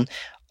sånn. Det sånn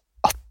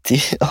at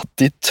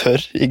de tør,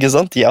 ikke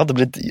sant?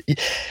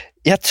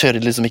 Jeg tør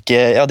liksom ikke,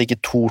 jeg hadde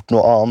ikke tort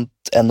noe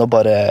annet enn å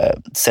bare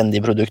sende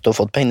de produkt og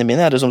fått pengene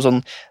mine.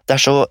 Det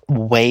så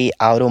way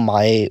out of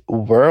my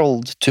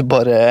world to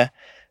bare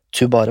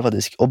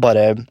faktisk, å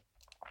bare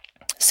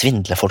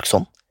svindle folk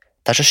sånn.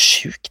 Det så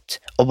sjukt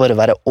å bare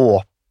være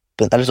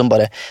åpen, eller liksom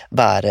bare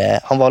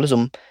være, han var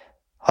liksom,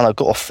 han jo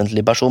ikke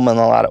offentlig person, men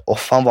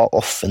han var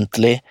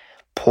offentlig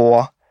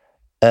på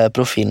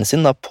profilen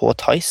sin da, på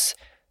Tice,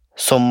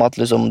 som at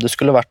liksom, det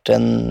skulle vært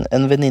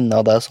en venninne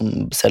av deg som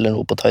selger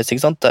noe på Tice,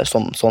 ikke sant? Det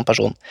sånn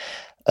person.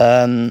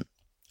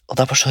 Og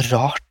det bare så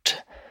rart.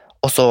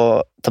 Og så,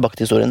 tilbake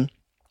til historien,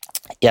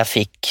 jeg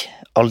fikk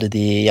alle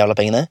de jævla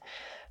pengene,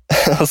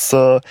 og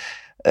så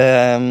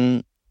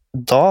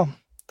da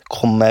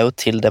kom jeg jo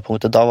til det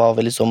punktet, da var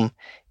vi liksom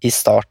i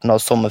starten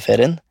av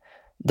sommerferien.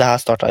 Det her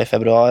startet i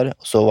februar,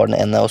 og så var den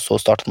ene, og så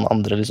startet den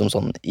andre liksom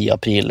sånn i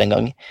april en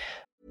gang.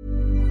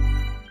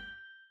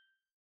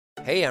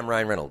 Hey, I'm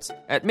Ryan Reynolds.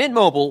 At Mint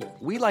Mobile,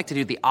 we like to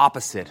do the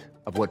opposite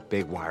of what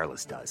Big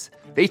Wireless does.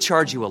 They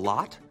charge you a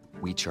lot,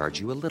 we charge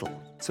you a little.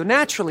 So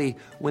naturally,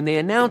 when they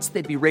announced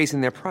they'd be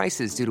raising their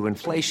prices due to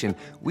inflation,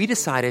 we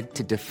decided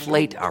to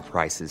deflate our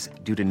prices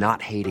due to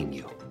not hating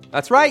you.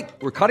 That's right.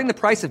 We're cutting the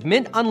price of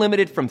Mint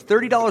Unlimited from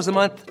 $30 a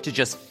month to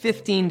just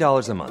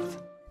 $15 a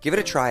month. Give it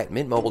a try at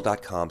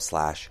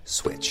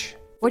mintmobile.com/switch.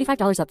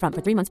 $45 up front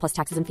for 3 months plus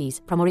taxes and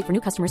fees. Promo rate for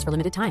new customers for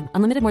limited time.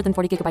 Unlimited more than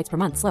 40 gigabytes per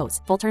month. Slows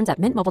full terms at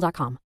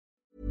mintmobile.com.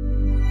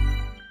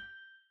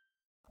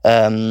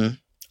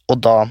 Og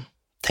da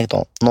tenkte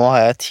han, nå har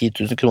jeg 10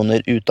 000 kroner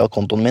ute av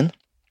kontoen min,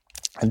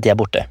 det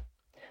borte,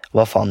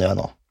 hva faen gjør jeg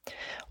nå?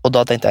 Og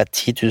da tenkte jeg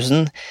 10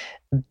 000,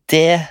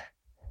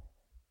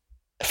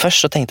 først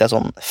så tenkte jeg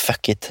sånn,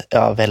 fuck it,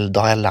 ja vel,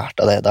 da har jeg lært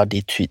av det, da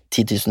de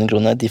 10 000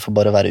 kroner, de får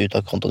bare være ute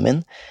av kontoen min,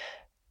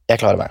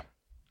 jeg klarer meg.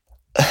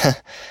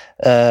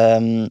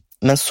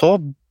 Men så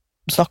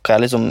snakket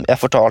jeg liksom, jeg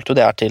fortalte jo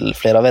det her til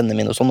flere av vennene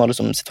mine og sånn, og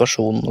liksom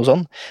situasjonen og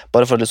sånn,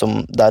 bare for liksom,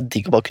 det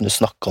digg å bare kunne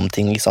snakke om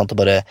ting, ikke sant, og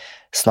bare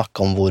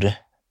snakke om hvor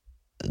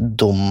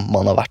dum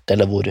man har vært,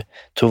 eller hvor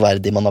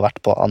troverdig man har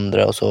vært på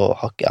andre, og så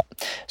har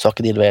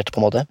ikke de levert på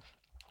en måte.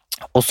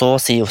 Og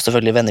så sier jo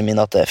selvfølgelig vennene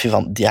mine at fy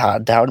faen, det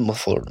her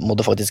må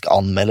du faktisk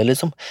anmelde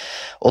liksom,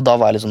 og da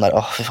var jeg litt sånn der,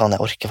 fy faen,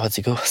 jeg orker faktisk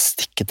ikke å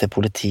stikke til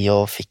politiet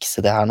og fikse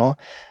det her nå,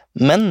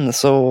 men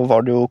så var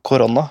det jo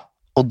korona,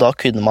 og da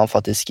kunne man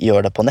faktisk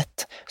gjøre det på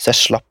nett, så jeg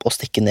slapp å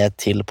stikke ned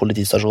til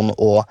politistasjonen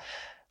og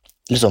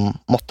liksom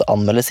måtte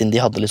anmelde, siden de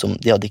hadde sånn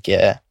at de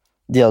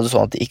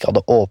ikke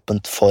hadde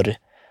åpent for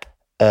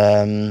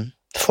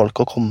folk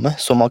å komme,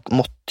 så man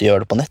måtte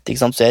gjøre det på nett,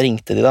 ikke sant? Så jeg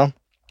ringte de da,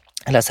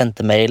 eller jeg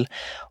sendte mail,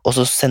 og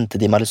så sendte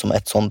de meg liksom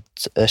et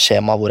sånt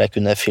skjema hvor jeg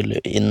kunne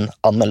fylle inn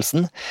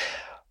anmeldelsen,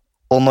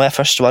 og når jeg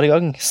først var i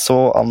gang,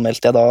 så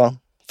anmeldte jeg da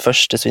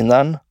første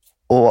svindelen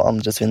og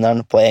andre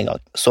svindelen på en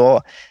gang,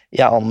 så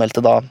jeg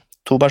anmeldte da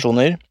 2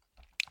 personer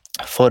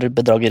for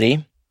bedrageri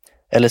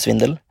eller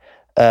svindel,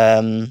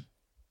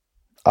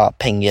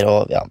 penger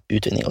og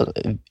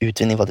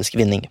utvinning faktisk,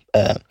 vinning.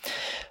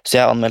 Så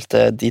jeg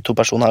anmeldte de 2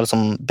 personene her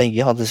som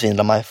begge hadde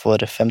svindlet meg for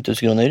 5 000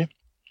 kroner,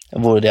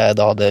 hvor jeg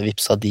da hadde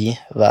vipset de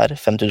hver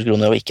 5 000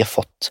 kroner og ikke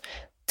fått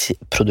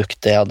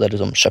produktet jeg hadde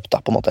liksom kjøpt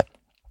da, på en måte.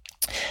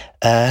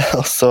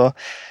 Og så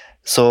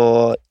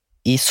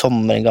i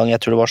sommer en gang, jeg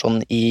tror det var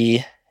sånn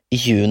i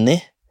juni,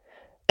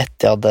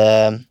 etter jeg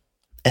hadde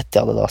etter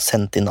jeg hadde da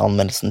sendt inn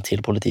anmeldelsen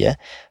til politiet,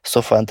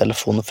 så får jeg en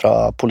telefon fra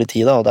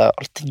politiet da, og det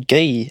alltid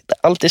gøy, det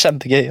alltid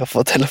kjempegøy å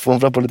få telefon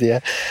fra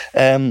politiet.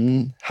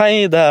 Hei,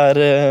 det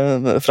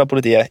fra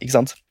politiet, ikke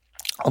sant?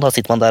 Og da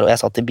sitter man der, og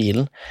jeg satt i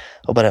bilen,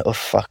 og bare,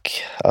 fuck,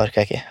 jeg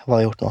orker ikke, hva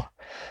har jeg gjort nå?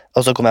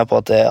 Og så kom jeg på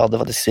at jeg hadde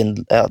faktisk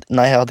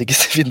nei, jeg hadde ikke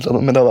svindlet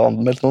noen, men jeg hadde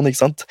anmeldt noen, ikke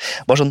sant?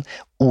 Bare sånn,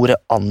 ordet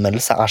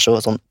anmeldelse så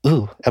sånn,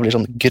 jeg blir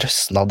sånn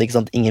grøssnad, ikke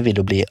sant? Ingen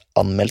vil jo bli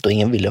anmeldt, og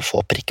ingen vil jo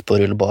få prikk på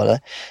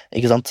rullebåret,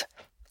 ikke sant?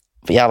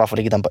 For jeg er i hvert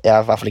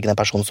fall ikke den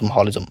personen som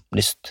har liksom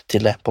lyst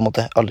til det, på en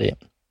måte,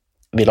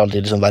 vil aldri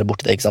liksom være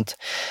borti det, ikke sant?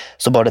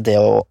 Så bare det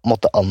å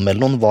måtte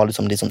anmelde noen var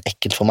liksom litt sånn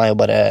ekkelt for meg,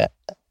 og bare,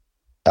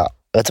 ja,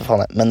 vet du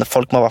faen jeg, men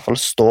folk må i hvert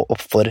fall stå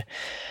opp for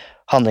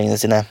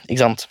handlingene sine,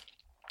 ikke sant?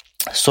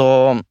 Så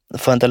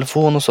får jeg en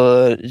telefon, og så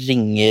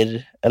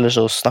eller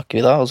så snakker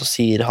vi da, og så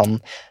sier han,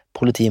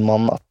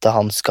 politimannen, at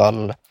han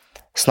skal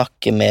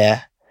snakke med,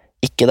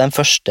 ikke den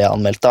første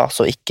anmeldte,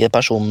 så ikke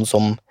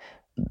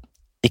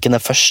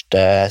den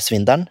første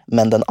svinderen,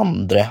 men den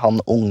andre,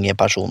 han unge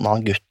personen,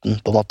 han gutten,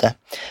 på en måte.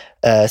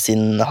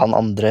 Siden han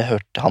andre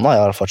han har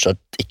jeg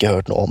fortsatt ikke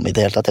hørt noe om i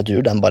det hele tatt.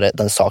 Jeg tror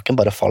den saken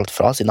bare falt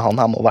fra, siden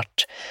han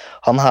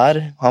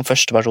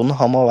første personen,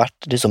 han må ha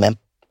vært liksom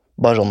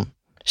bare sånn,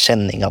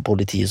 kjenning av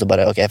politiet, så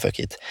bare, ok, fuck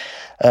it.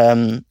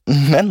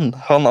 Men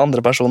han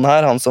andre personen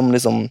her, han som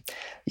liksom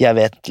jeg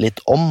vet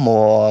litt om,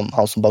 og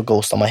han som bare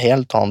ghostet meg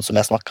helt, og han som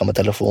jeg snakket med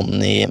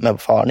telefonen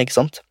med faren, ikke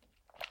sant?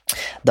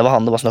 Det var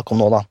han det var snakk om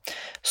nå da.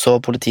 Så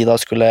politiet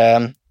da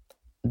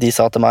de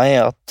sa til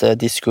meg at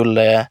de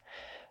skulle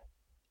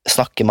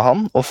snakke med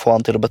han, og få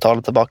han til å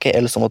betale tilbake,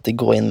 eller så måtte de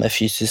gå inn med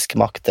fysisk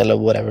makt, eller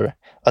whatever.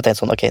 Og jeg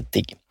tenkte sånn, ok,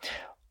 digg.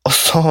 Og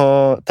så,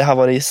 det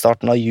her var i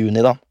starten av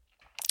juni da,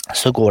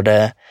 så går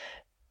det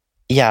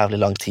jævlig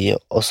lang tid,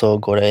 og så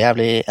går det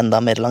jævlig enda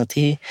mer lang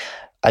tid.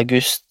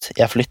 August,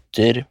 jeg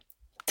flytter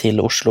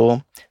til Oslo.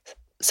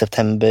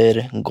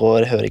 September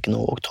går, hører ikke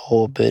noe.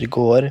 Oktober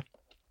går.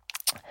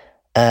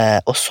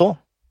 Og så,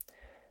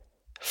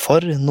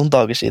 for noen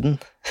dager siden,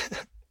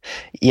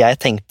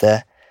 jeg tenkte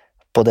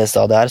på det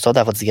stadiet her, så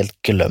hadde jeg faktisk helt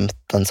glemt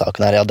den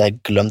saken her. Jeg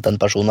hadde glemt den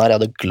personen her,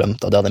 jeg hadde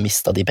glemt at jeg hadde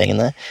mistet de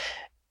pengene.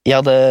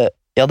 Jeg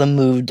hadde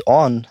moved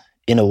on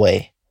in a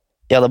way.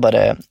 Jeg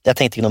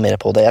tenkte ikke noe mer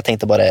på det. Jeg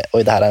tenkte bare,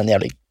 oi, det her en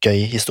jævlig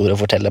gøy historie å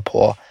fortelle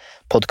på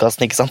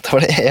podcasten, ikke sant? Det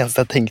var det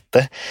eneste jeg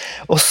tenkte.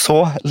 Og så,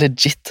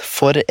 legit,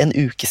 for en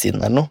uke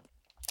siden eller noe,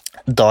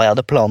 da jeg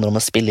hadde planer om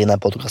å spille inn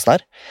den podcasten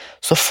her,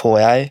 så får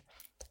jeg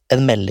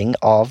en melding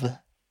av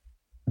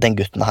den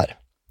gutten her.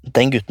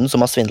 Den gutten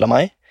som har svindlet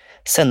meg,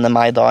 sender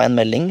meg da en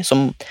melding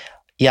som,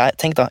 jeg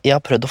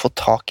har prøvd å få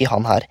tak i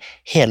han her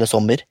hele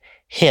sommer,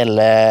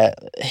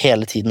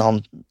 hele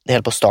tiden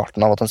helt på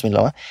starten av at han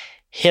svindlet meg.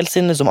 Helt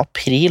siden liksom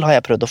april har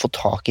jeg prøvd å få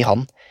tak i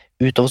han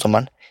utover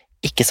sommeren.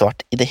 Ikke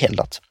svart i det hele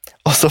tatt.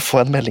 Og så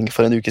får jeg en melding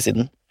for en uke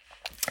siden,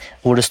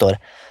 hvor det står,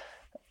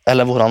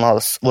 eller hvor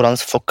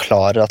han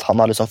forklarer at han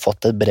har liksom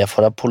fått et brev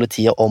fra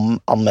politiet om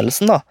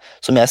anmeldelsen da,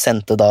 som jeg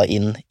sendte da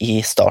inn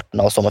i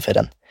starten av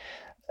sommerferien.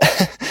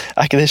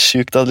 Ikke det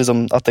sjukt at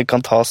det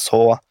kan ta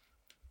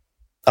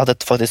at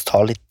det faktisk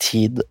tar litt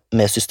tid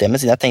med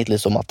systemet, siden jeg tenkte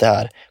liksom at det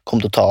her kom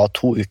til å ta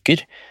 2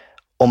 uker,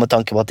 og med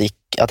tanke på at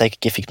jeg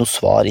ikke fikk noe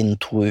svar innen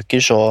 2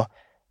 uker, så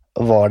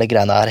var det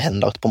greiene her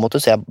henlagt på en måte,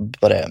 så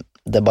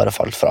det bare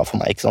falt fra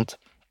for meg, ikke sant?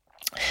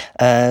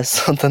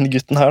 Så den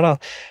gutten her da,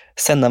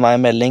 sender meg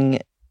en melding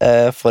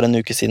for en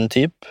uke siden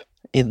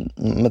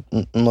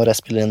når jeg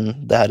spiller inn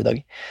det her i dag,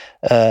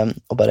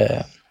 og bare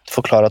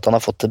forklarer at han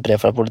har fått et brev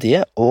fra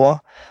politiet, og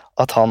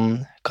at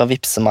han kan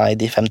vippse meg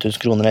de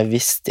 5.000 kronene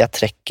hvis jeg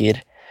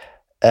trekker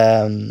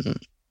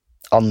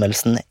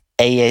anmeldelsen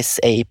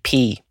ASAP.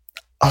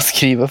 Han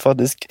skriver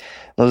faktisk,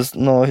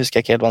 nå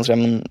husker jeg ikke helt hva han skrev,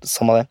 men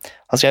samme det,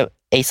 han skrev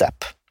ASAP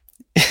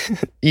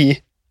i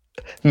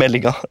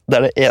meldinga, det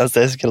er det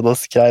eneste jeg husker at han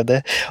skrev det,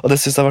 og det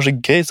synes jeg var så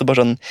gøy, så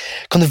bare sånn,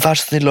 kan du være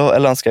så snill,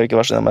 eller han skrev ikke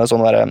være så snill,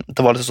 men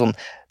det var litt sånn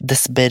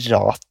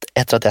desperat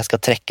etter at jeg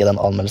skal trekke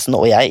den anmeldelsen,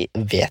 og jeg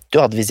vet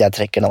jo at hvis jeg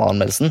trekker den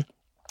anmeldelsen,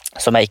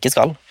 som jeg ikke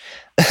skal,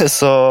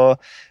 så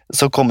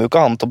kommer jo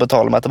ikke han til å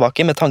betale meg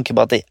tilbake, med tanke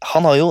på at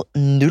han har jo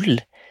null,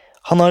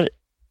 han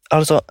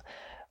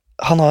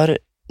har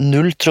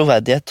null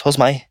troverdighet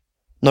hos meg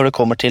når det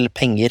kommer til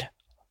penger,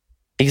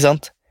 ikke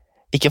sant?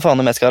 Ikke faen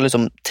om jeg skal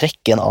liksom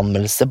trekke en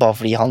anmeldelse bare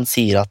fordi han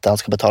sier at han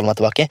skal betale meg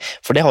tilbake,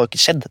 for det har jo ikke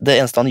skjedd. Det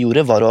eneste han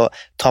gjorde var å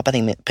ta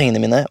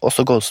pengene mine og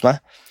så ghoste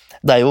meg.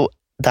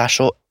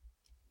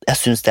 Jeg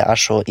synes det er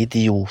så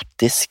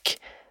idiotisk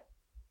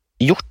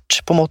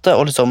gjort, på en måte,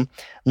 og liksom,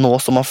 nå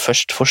som han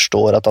først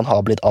forstår at han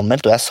har blitt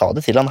anmeldt, og jeg sa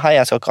det til han, hei,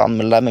 jeg skal ikke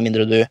anmelde deg med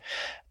mindre du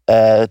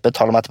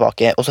betaler meg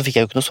tilbake, og så fikk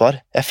jeg jo ikke noe svar.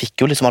 Jeg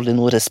fikk jo liksom aldri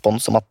noe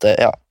respons om at,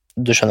 ja,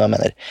 du skjønner hva jeg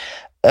mener.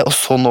 Og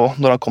så nå,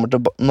 når han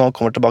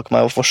kommer tilbake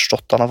meg og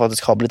forstått at han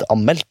faktisk har blitt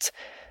anmeldt,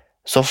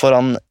 så får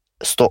han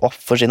stå opp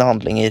for sine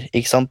handlinger,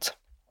 ikke sant?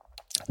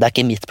 Det er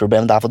ikke mitt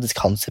problem, det er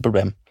faktisk hans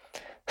problem.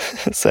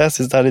 Så jeg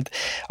synes det er litt,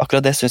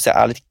 akkurat det synes jeg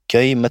er litt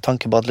gøy, med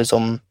tanke på at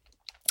liksom,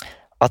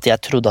 at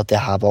jeg trodde at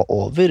det her var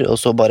over, og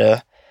så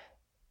bare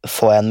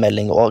får jeg en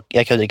melding, og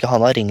jeg kødder ikke,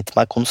 han har ringt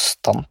meg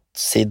konstant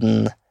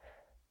siden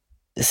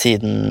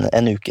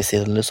en uke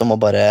siden, liksom,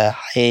 og bare,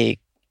 hei,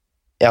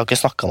 jeg har ikke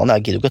snakket med han,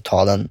 jeg gidder jo ikke ta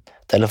den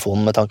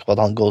telefonen med tanke på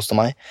at han ghoster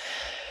meg.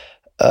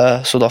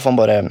 Så da får han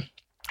bare,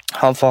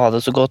 han får ha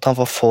det så godt, han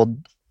får få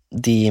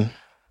de,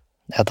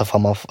 jeg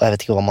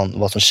vet ikke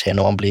hva som skjer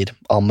når man blir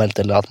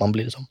anmeldt, eller at man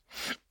blir liksom,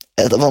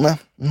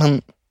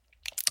 men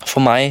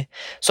for meg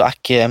så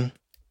ikke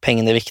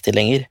pengene viktig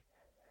lenger.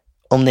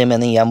 Om det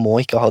mening, jeg må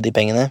ikke ha de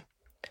pengene.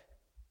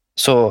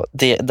 Så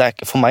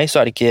for meg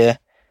så det ikke,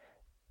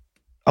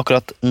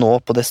 akkurat nå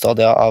på det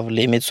stadiet av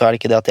livet mitt, så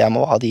det ikke det at jeg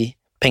må ha de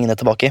pengene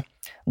tilbake.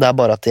 Det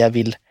bare at jeg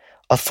vil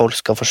at folk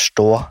skal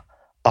forstå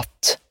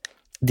at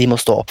de må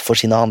stå opp for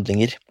sine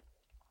handlinger.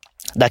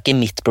 Det ikke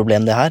mitt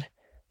problem det her.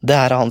 Det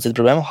her hans sitt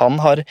problem. Han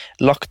har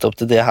lagt opp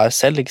til det her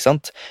selv, ikke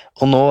sant?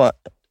 Og nå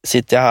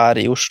sitter jeg her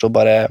i Oslo og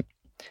bare,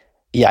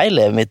 jeg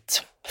lever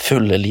mitt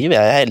fulle liv,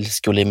 jeg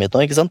elsker jo livet mitt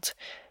nå, ikke sant?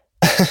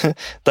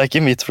 Det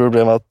ikke mitt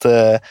problem at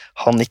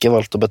han ikke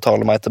valgte å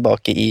betale meg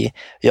tilbake i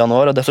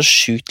januar, og det så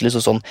sykt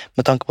liksom sånn,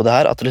 med tanke på det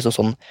her, at det liksom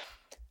sånn,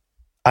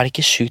 det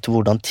ikke sykt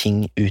hvordan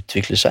ting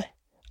utvikler seg?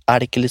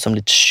 Det ikke liksom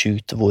litt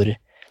sykt hvor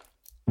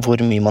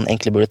mye man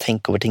egentlig burde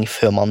tenke over ting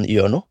før man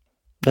gjør noe?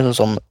 Det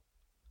sånn,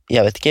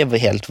 jeg vet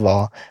ikke helt hva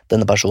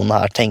denne personen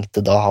her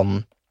tenkte da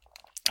han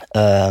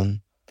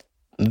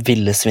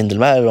ville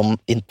svindle meg, eller om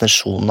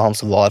intensjonen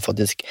hans var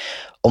faktisk,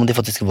 om de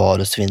faktisk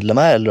var å svindle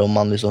meg, eller om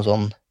han liksom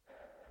sånn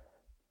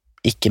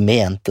ikke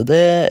mente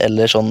det,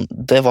 eller sånn,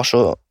 det var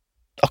så,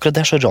 akkurat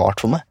det så rart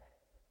for meg.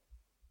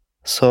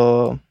 Så,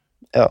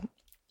 ja,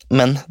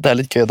 men det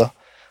litt gøy da,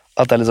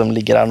 at jeg liksom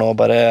ligger her nå og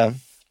bare,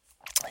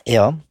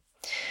 ja,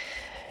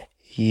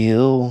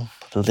 you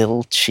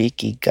little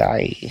cheeky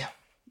guy.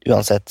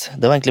 Uansett,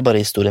 det var egentlig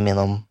bare historien min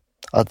om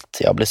at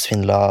jeg ble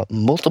svindlet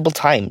multiple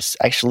times,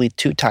 actually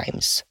 2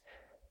 times.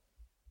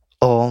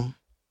 Og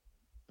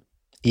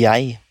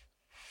jeg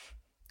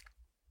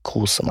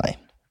koser meg,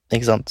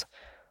 ikke sant?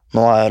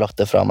 Nå har jeg lagt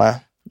det fra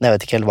meg. Jeg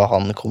vet ikke helt hva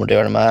han kommer til å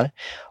gjøre med her.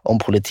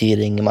 Om politiet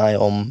ringer meg,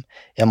 om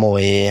jeg må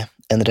i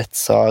en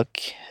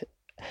rettssak.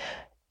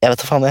 Jeg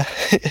vet hva faen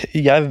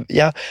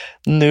jeg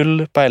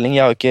null peiling.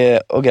 Jeg har ikke,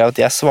 og greit,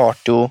 jeg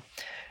svarte jo,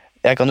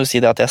 jeg kan jo si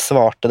det at jeg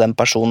svarte den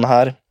personen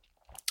her,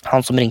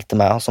 han som ringte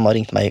meg, han som har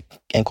ringt meg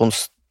en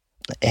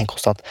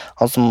konstant,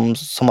 han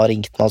som har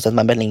ringt meg og sett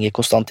meg meldinger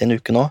konstant i en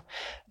uke nå.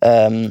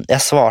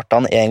 Jeg svarte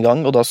han en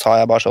gang, og da sa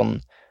jeg bare sånn,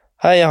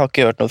 hei, jeg har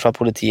ikke hørt noe fra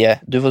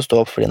politiet, du får stå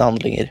opp for dine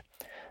handlinger.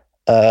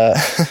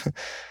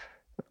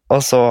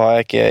 Og så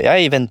har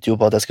jeg venter jo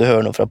på at jeg skal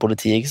høre noe fra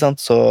politiet, ikke sant,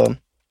 så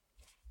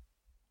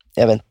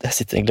jeg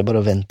sitter egentlig bare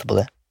og venter på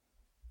det.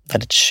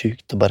 Det litt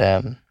sykt å bare,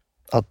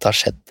 at det har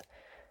skjedd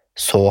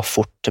så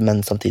fort,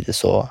 men samtidig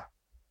så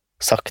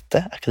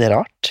sakte, ikke det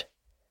rart?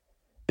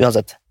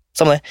 Uansett,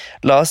 samme det,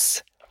 la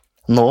oss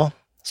nå,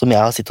 som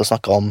jeg har sittet og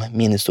snakket om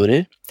mine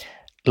historier,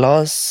 la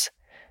oss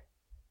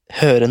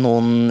høre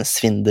noen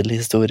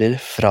svindelhistorier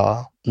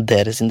fra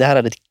dere sin. Det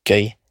her litt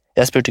gøy.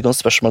 Jeg spurte ikke om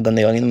spørsmål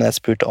denne gangen, men jeg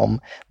spurte om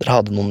dere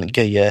hadde noen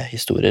gøye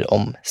historier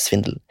om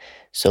svindel.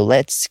 So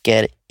let's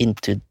get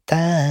into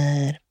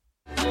that.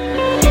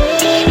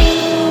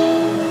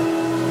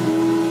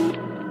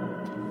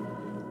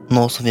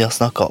 Nå som vi har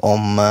snakket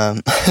om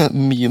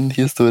mye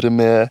historie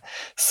med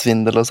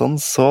svindel og sånn,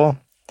 så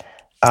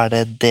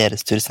det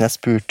deres tur, siden jeg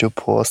spurte jo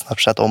på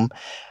Snapchat om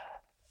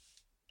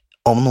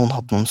noen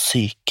hadde noen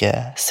syke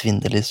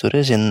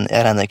svindelhistorier, siden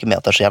jeg regner ikke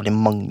med at det så jævlig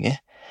mange,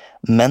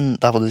 men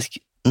det faktisk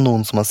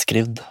noen som har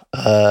skrevet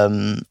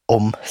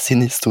om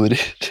sine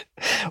historier,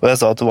 og jeg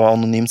sa at det var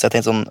anonym, så jeg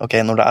tenkte sånn, ok,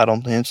 når det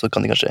anonym, så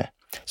kan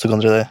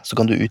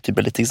du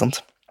utdype litt, ikke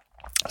sant?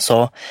 Så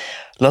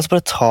la oss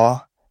bare ta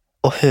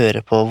og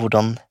høre på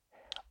hvordan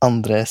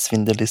andre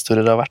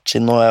svindelhistorier har vært,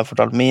 siden nå har jeg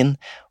fortalt min,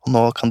 og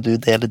nå kan du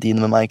dele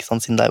dine med meg, ikke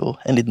sant, siden det jo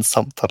en liten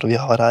samtale vi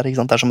har her,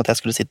 ikke sant? Det som at jeg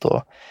skulle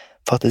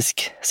faktisk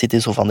sitte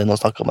i sofaen din og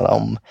snakke med deg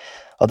om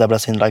at jeg ble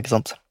svindlet, ikke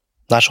sant?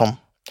 Det sånn.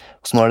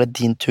 Så nå det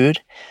din tur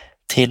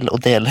til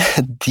å dele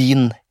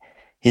din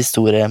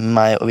historie med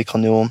meg, og vi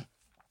kan jo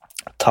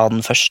ta den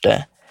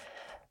første,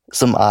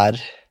 som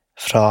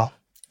fra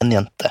en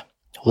jente.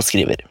 Hun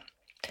skriver.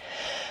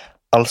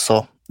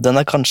 Altså,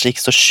 den kanskje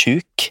ikke så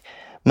syk,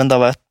 men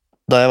da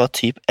jeg var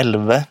typ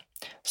 11,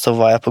 så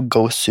var jeg på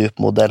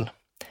GoSoup-modell,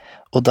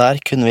 og der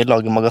kunne vi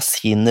lage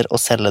magasiner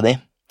og selge de,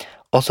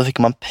 og så fikk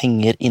man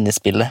penger inne i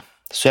spillet.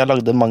 Så jeg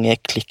lagde mange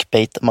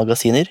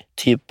clickbait-magasiner,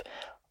 typ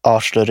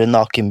avslører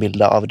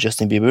nakenbilder av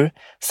Justin Bieber,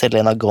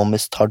 Selena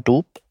Gomez tar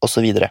dop, og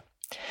så videre.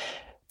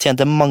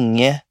 Tjente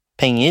mange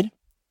penger,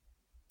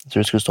 jeg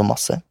tror det skulle stå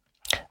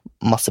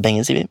masse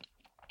penger, sier vi,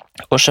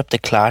 og kjøpte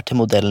klær til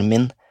modellen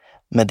min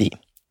med de.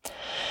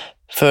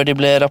 Før de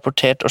ble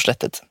rapportert og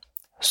slettet.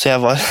 Så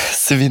jeg var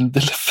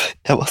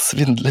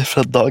svindler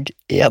fra dag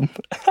 1.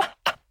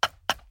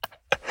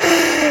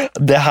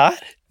 Det her,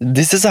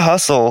 this is a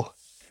hustle.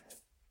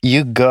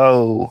 You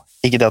go.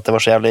 Ikke det at det var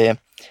så jævlig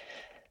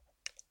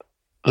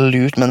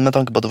lurt, men med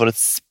tanke på at det var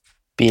et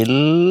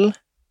spill.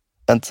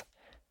 Vent.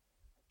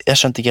 Jeg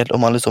skjønte ikke helt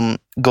om man liksom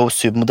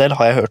GoSoup-modell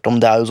har jeg hørt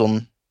om. Det jo sånn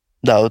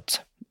Det jo et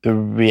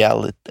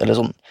reality, eller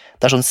sånn,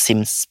 det sånn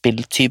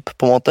Sims-spill-typ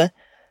på en måte.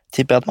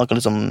 Tipper jeg at man kan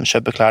liksom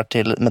kjøpe klær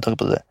til, med tanke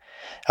på det.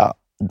 Ja,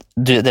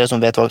 dere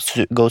som vet hva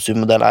Go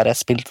Supermodell jeg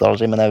spilte det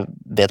aldri, men jeg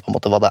vet på en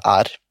måte hva det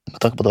med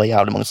tanke på at det var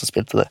jævlig mange som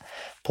spilte det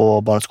på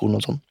barneskolen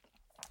og sånn.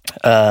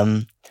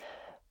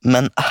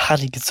 Men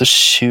herregud, så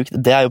sjukt.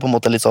 Det jo på en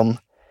måte litt sånn,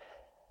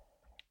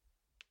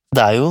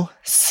 det jo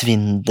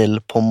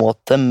svindel på en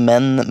måte,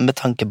 men med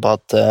tanke på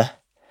at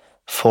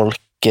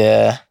folk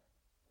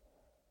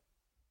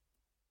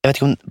jeg vet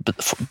ikke om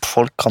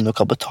folk kan jo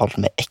ikke ha betalt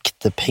med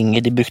ekte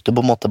penger, de brukte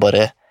på en måte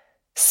bare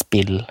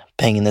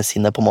spillpengene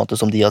sine på en måte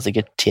som de har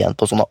sikkert tjent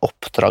på sånne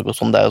oppdrag og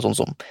sånn, det jo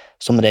sånn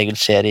som regel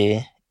skjer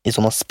i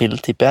sånne spill,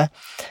 tipper jeg.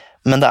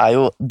 Men det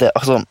jo, det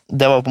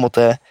var på en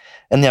måte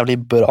en jævlig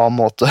bra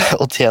måte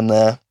å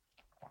tjene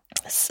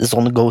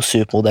sånn Go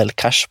Supermodell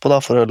cash på da,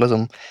 for å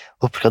liksom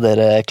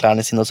oppgradere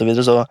klærne sine og så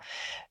videre, så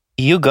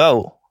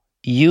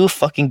you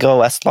fucking go,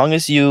 as long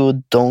as you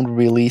don't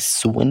really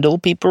swindle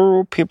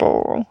people,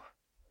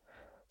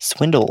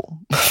 swindle,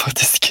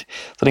 faktisk,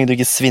 så lenge du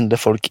ikke svindler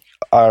folk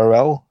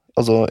IRL,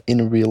 altså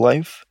in real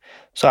life,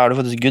 så det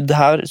faktisk good. Det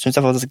her synes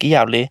jeg faktisk er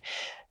jævlig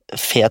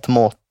fet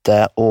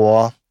måte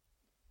å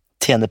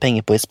tjene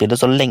penger på i spillet,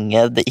 så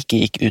lenge det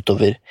ikke gikk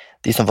utover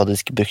de som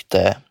faktisk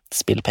brukte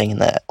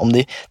spillpengene.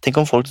 Tenk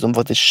om folk som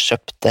faktisk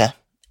kjøpte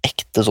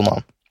ekte sånne,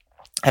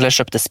 eller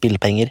kjøpte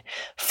spillpenger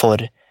for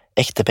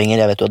ekte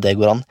penger, jeg vet jo at det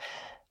går an,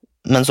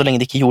 men så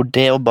lenge de ikke gjorde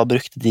det, og bare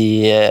brukte de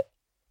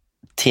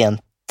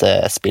tjente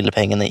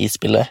spillpengene i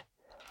spillet,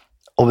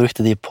 og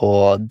brukte de på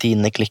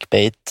dine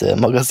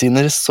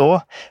clickbait-magasiner,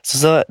 så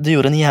du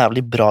gjorde en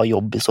jævlig bra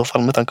jobb i så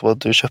fall, med tanke på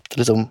at du kjøpte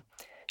liksom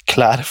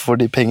klær for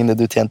de pengene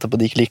du tjente på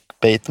de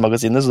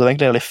clickbait-magasinene, så det var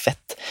egentlig jævlig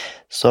fett.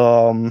 Så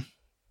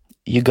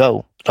you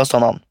go. La oss ta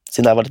en annen,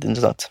 siden det var litt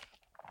interessant.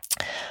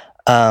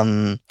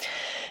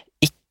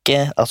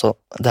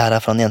 Det her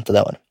fra en jente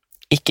det var.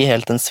 Ikke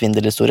helt en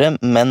svindelhistorie,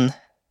 men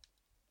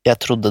jeg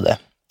trodde det.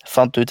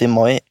 Fant ut i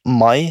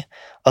mai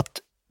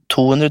at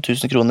 200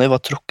 000 kroner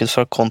var trukket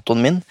fra kontoen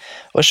min,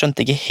 og jeg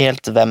skjønte ikke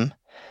helt hvem.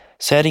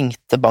 Så jeg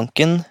ringte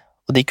banken,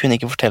 og de kunne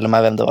ikke fortelle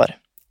meg hvem det var.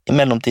 I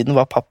mellomtiden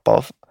var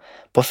pappa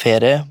på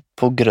ferie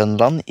på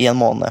Grønland i en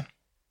måned.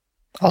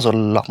 Altså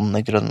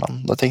landet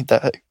Grønland. Da tenkte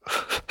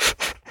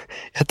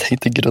jeg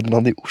tenkte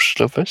Grønland i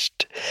Oslo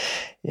først.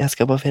 Jeg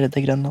skal på ferie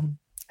til Grønland.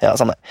 Ja,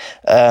 samme.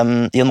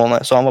 I en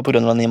måned, så han var på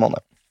Grønland i en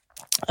måned.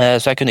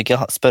 Så jeg kunne ikke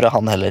spørre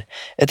han heller.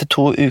 Etter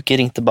 2 uker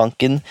ringte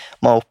banken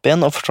meg opp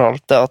igjen og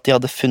fortalte at de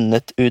hadde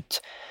funnet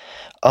ut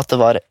at det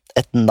var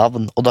et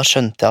navn, og da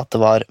skjønte jeg at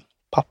det var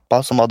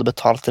pappa som hadde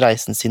betalt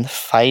reisen sin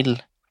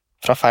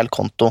fra feil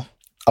konto,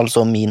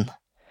 altså min.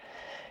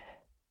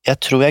 Jeg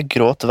tror jeg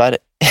gråt hver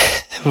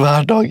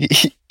dag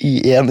i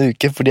en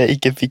uke fordi jeg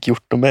ikke fikk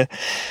gjort noe med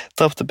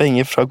tapte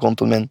penger fra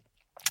kontoen min.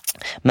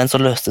 Men så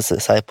løste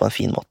det seg på en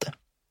fin måte.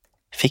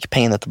 Fikk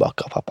pengene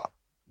tilbake av pappa.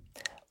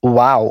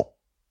 Wow!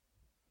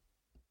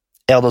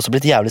 Jeg hadde også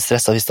blitt jævlig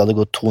stresset hvis det hadde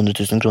gått 200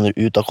 000 kroner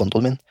ut av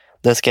kontoen min.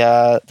 Det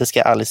skal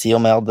jeg ærlig si,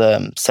 om jeg hadde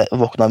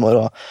våknet i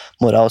morgen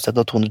og sett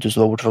at 200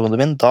 000 var borte fra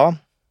kontoen min, da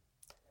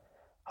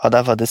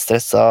hadde jeg faktisk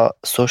stresset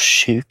så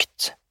sjukt,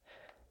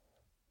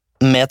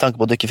 med tanke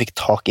på at du ikke fikk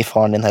tak i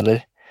faren din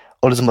heller,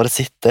 og liksom bare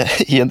sitte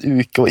i en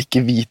uke og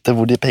ikke vite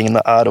hvor de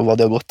pengene og hva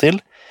de har gått til.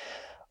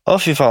 Å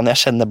fy faen,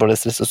 jeg kjenner bare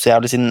det stresset så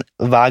jævlig, siden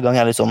hver gang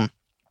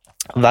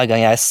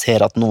jeg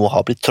ser at noe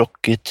har blitt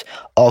tråkket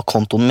av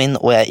kontoen min,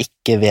 og jeg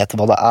ikke vet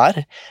hva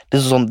det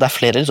sånn, det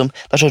flere liksom,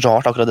 det så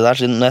rart akkurat det der,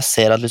 siden når jeg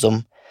ser at liksom,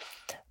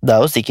 det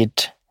jo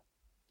sikkert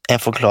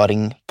en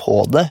forklaring på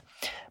det,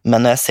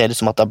 men når jeg ser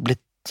liksom at det har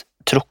blitt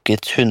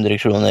tråkket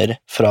 100 kroner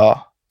fra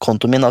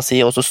kontoen min, og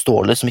så står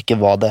det liksom ikke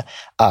hva det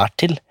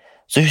til,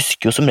 så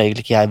husker jo som regel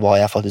ikke jeg hva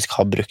jeg faktisk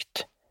har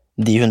brukt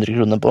de 100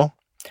 kronene på,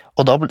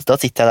 og da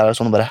sitter jeg der og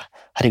sånn og bare,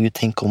 herregud,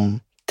 tenk om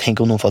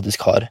noen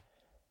faktisk har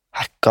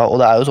hacka, og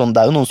det jo sånn,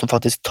 det jo noen som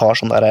faktisk tar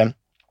sånn der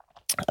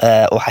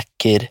og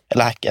hacker, jeg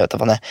vet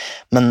ikke hva det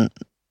men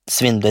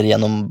svindler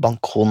gjennom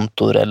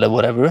bankkontor eller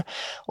whatever,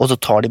 og så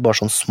tar de bare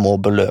sånn små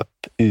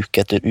beløp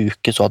uke etter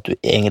uke, så at du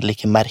egentlig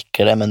ikke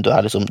merker det, men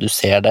du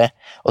ser det,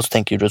 og så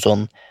tenker du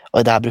sånn,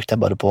 og det her brukte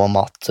jeg bare på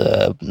mat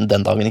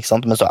den dagen, ikke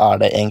sant? Men så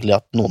det egentlig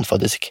at noen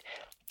faktisk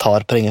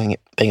tar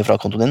penger fra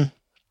kontoen din.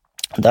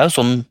 Det jo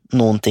sånn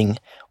noen ting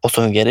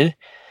også fungerer,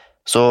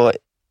 så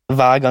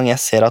hver gang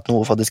jeg ser at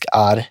noe faktisk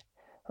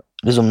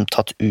liksom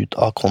tatt ut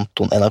av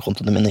kontoen, en av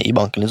kontoene mine i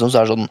banken, liksom,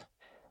 så det sånn,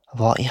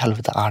 hva i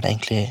helvete det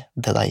egentlig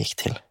det der gikk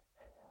til?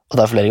 Og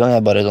det flere ganger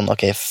jeg bare sånn,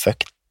 ok,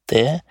 fuck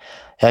det,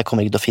 jeg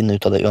kommer ikke til å finne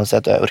ut av det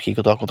uansett, og jeg orker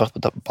ikke å ta kontakt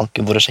med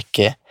banken for å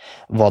sjekke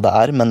hva det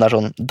men det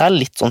sånn, det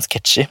litt sånn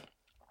sketchy,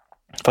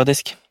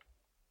 faktisk.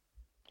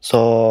 Så,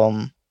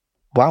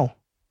 wow,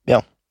 ja.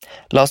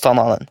 La oss ta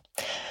en annen.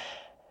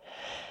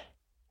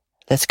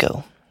 Let's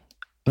go.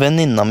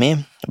 Venninna mi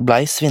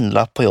ble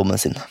svindlet på jobben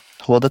sin.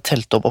 Hun hadde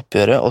telt opp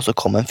oppgjøret, og så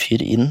kom en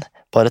fyr inn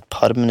bare et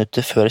par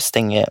minutter før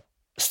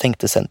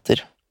stengte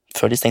senter.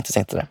 Før de stengte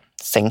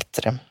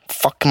senteret.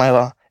 Fuck meg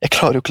da, jeg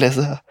klarer jo ikke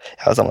lese.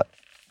 Ja, samme.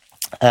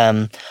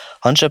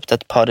 Han kjøpte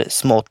et par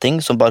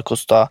småting som bare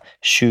kostet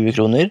 20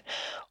 kroner,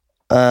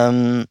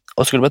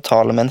 og skulle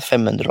betale med en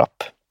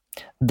 500-lapp.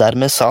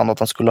 Dermed sa han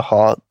at han skulle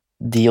ha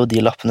de og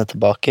de lappene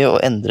tilbake,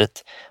 og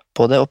endret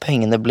på det, og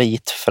pengene ble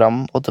gitt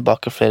fram og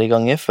tilbake flere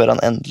ganger, før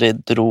han endelig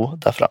dro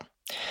derfra.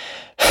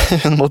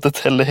 Hun måtte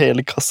telle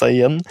hele kassa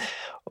igjen,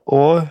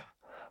 og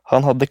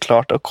han hadde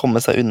klart å komme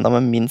seg unna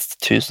med minst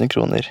 1000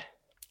 kroner.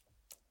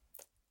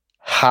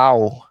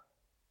 How?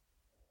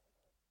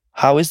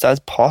 How is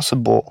that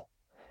possible?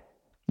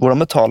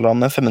 Hvordan betaler han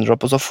med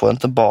 500-lapp, og så får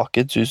han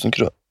tilbake 1000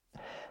 kroner?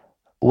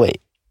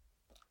 Wait,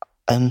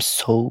 I'm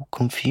so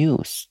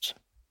confused.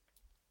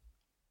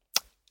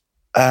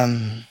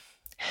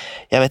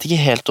 Jeg vet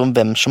ikke helt om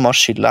hvem som har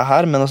skylda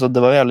her, men altså,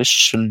 det var jævlig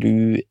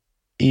slu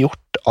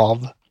gjort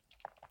av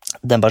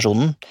den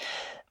personen.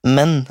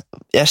 Men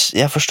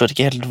jeg forstår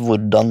ikke helt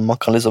hvordan man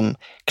kan liksom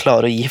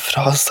klare å gi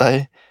fra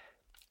seg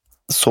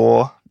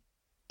så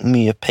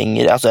mye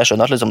penger. Altså, jeg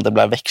skjønner at liksom, det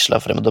ble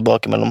vekslet frem og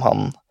tilbake mellom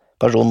han,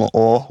 personen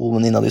og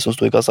venninna de som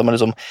stod i kassa, men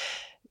liksom,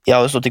 jeg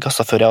har jo stått i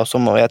kassa før jeg også,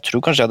 og jeg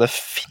tror kanskje jeg hadde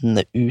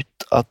finnet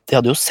ut at jeg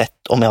hadde jo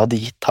sett om jeg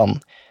hadde gitt han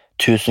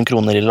 1000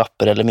 kroner i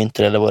lapper eller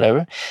mynter eller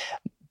whatever.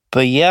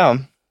 But yeah,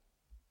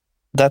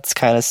 that's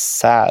kind of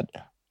sad.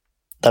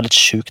 Det er litt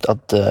sjukt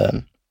at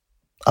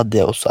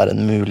det også er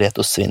en mulighet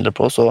å svindle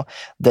på, så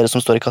dere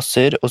som står i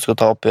kasser og skal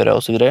ta oppgjøret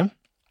og så videre,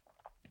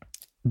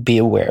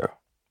 be aware.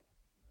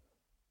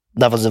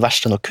 Det er faktisk det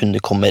verste når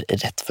kunder kommer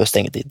rett før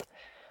stengetid.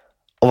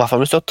 Og i hvert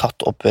fall hvis du har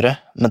tatt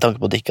oppgjøret, med tanke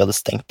på at det ikke hadde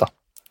stengt da,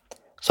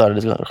 så er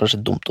det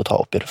kanskje dumt å ta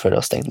oppgjøret før det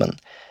har stengt, men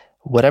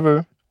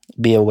whatever,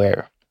 be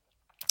aware.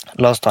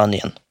 La oss ta en ny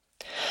en.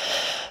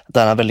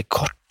 Den er veldig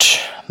kort,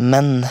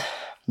 men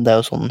det er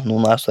jo sånn,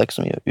 noen er så det er ikke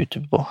så mye å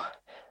utdype på.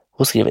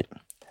 Hun skriver,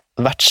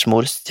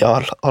 vertsmor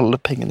stjal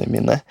alle pengene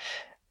mine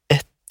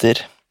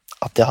etter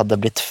at jeg hadde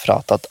blitt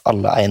fratatt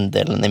alle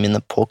eiendelene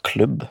mine på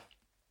klubb.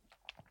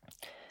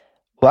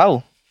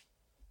 Wow!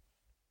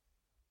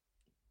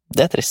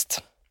 Det er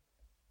trist.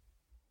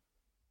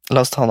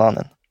 La oss ta en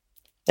annen.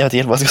 Jeg vet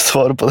ikke helt hva jeg skal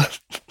svare på det,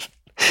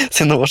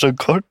 siden det var så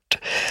kort.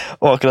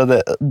 Og akkurat det,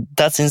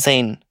 that's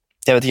insane.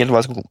 Jeg vet ikke helt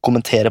hva jeg skal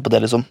kommentere på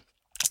det, liksom.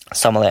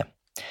 Samme det.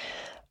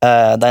 Det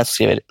er en som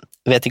skriver,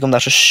 vet ikke om det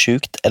er så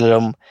sjukt, eller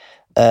om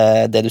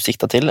det du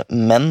sikta til,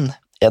 men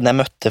en jeg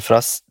møtte fra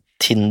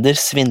Tinder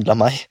svindla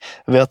meg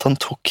ved at han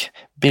tok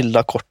bilde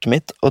av kortet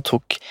mitt og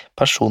tok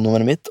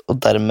personnummeret mitt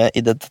og dermed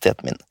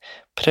identiteten min.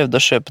 Prøvde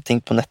å kjøpe ting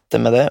på nettet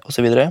med det, og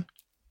så videre.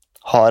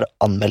 Har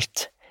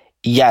anmeldt.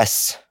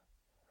 Yes!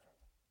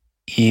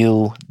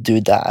 You do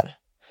that.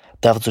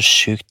 Det er så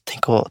sjukt.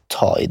 Tenk å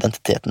ta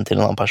identiteten til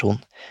en annen person.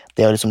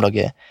 Det å liksom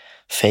lage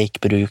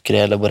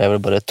fake-brukere eller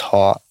whatever, bare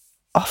ta...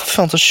 for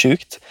faen så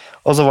sjukt.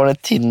 Og så var det en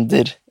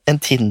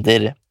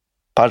Tinder,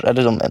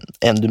 eller sånn,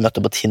 en du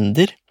møtte på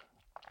Tinder.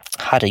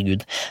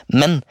 Herregud.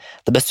 Men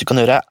det beste du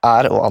kan gjøre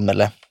er å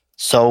anmelde.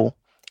 So,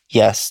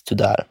 yes to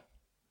that.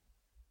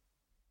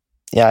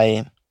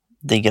 Jeg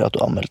digger at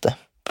du anmeldte,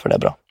 for det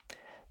er bra.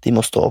 De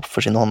må stå opp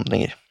for sine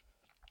handlinger.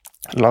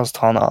 La oss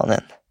ta en annen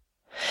en.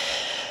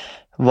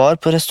 Var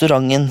på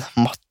restauranten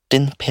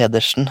Martin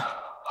Pedersen.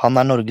 Han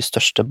er Norges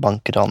største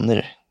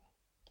bankraner.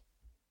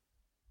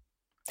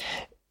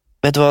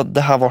 Vet du hva,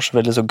 det her var så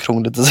veldig så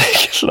kronglete, så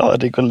jeg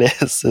klarer ikke å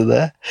lese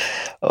det.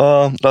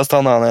 Og la oss ta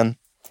en annen.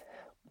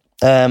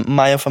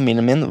 Meg og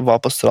familien min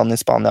var på stranden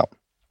i Spania.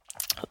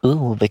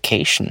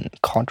 Vacation,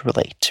 can't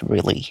relate,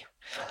 really.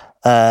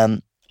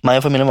 Meg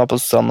og familien var på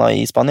stranden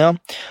i Spania,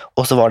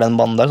 og så var det en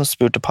mann der som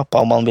spurte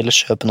pappa om han ville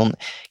kjøpe noen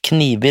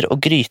kniver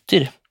og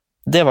gryter.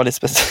 Det var litt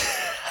spesielt.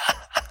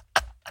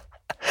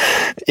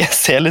 Jeg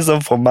ser liksom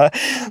for meg,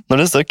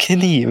 når det står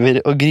kniver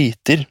og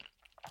gryter,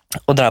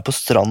 og det er på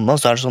stranden,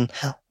 så er det sånn,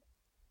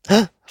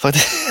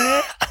 faktisk.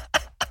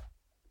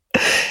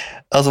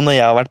 Altså når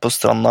jeg har vært på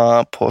stranda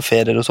på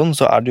ferier og sånn,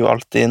 så er det jo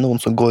alltid noen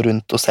som går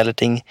rundt og selger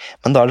ting,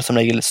 men da er det som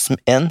regel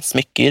 1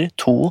 smykker,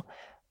 2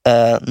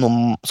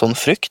 noen sånn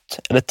frukt,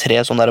 eller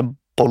 3 sånne der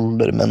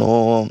boller med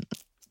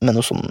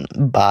noe sånn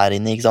bær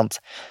inni, ikke sant?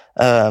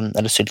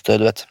 Eller syltetøy,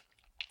 du vet.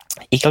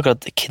 Ikke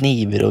akkurat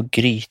kniver og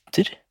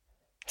gryter,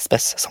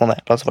 sånn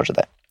det, la oss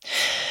fortsette.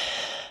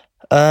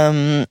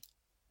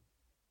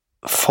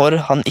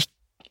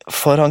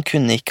 For han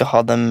kunne ikke ha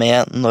dem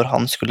med når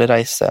han skulle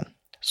reise,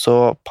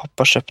 så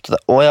pappa kjøpte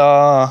det.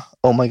 Ja,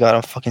 oh my god,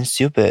 I'm fucking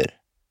stupid.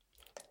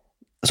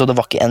 Så det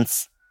var ikke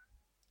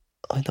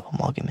det var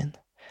magen min.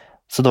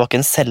 Så det var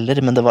ikke en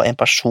selger, men det var en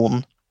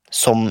person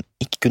som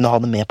ikke kunne ha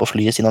det med på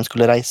flyet siden han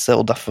skulle reise,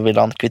 og derfor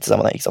ville han kvitte seg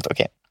med det, ikke sant?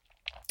 Ok.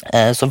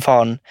 Så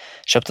faren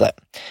kjøpte det.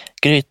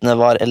 Grytene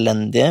var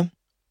elendige,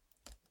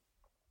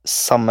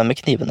 sammen med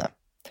knivene.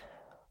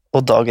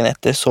 Og dagen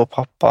etter så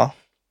pappa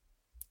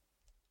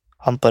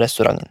han på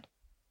restauranten.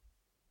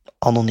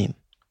 Anonym.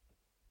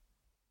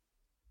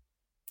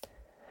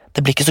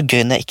 Det blir ikke så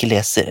gøy når jeg ikke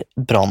leser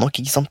bra nok,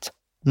 ikke sant?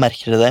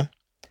 Merker dere det?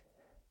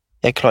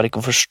 Jeg klarer ikke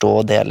å forstå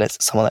det jeg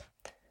leser, samme det.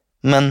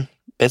 Men,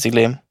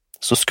 basically,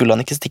 så skulle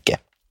han ikke stikke.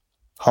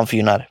 Han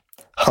fyren her.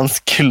 Han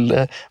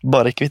skulle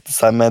bare kvitte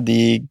seg med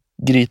de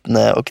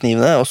grytene og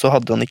knivene, og så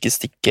hadde han ikke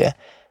stikke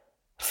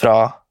fra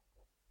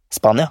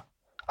Spania.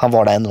 Han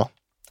var der ennå.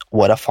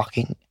 What a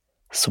fucking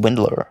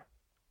swindler.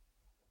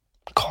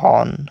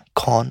 Con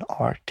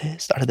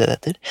artist, det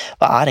heter?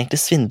 Hva egentlig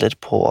svindler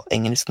på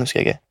engelsk? Nå husker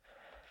jeg ikke.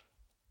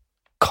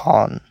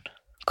 Con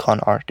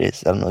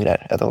artist, eller noe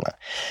greier. Jeg vet ikke.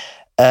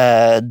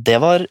 Det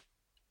var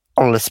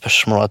alle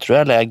spørsmålene, tror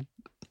jeg. Eller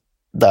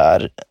det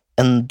er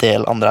en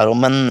del andre her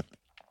også, men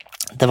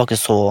det var ikke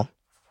så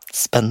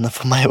spennende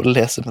for meg å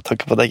lese med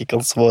tanke på at jeg ikke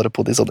kan svare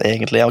på de sånn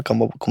egentlig. Jeg kan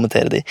bare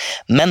kommentere de.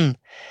 Men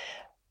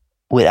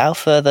without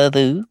further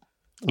ado,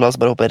 la oss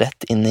bare hoppe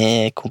rett inn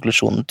i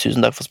konklusjonen.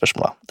 Tusen takk for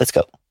spørsmålet. Let's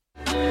go.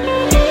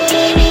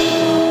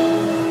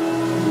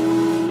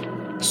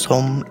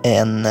 Som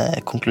en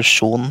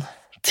konklusjon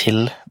til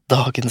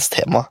dagens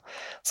tema,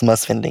 som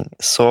svindling,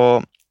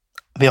 så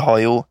vi har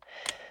jo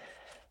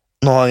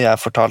nå har jeg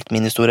fortalt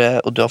min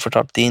historie, og du har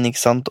fortalt din, ikke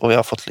sant? Og vi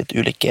har fått litt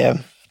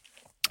ulike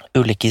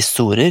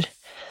historier.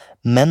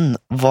 Men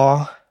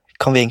hva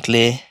kan vi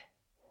egentlig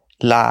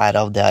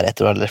lære av det her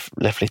etter å ha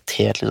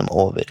reflektert liksom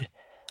over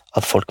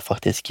at folk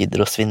faktisk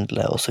gidder å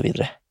svindle og så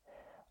videre?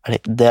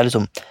 Det er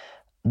liksom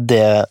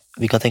det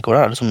vi kan tenke over,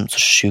 det er liksom så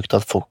sjukt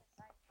at folk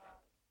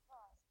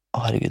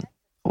herregud,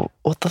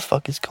 what the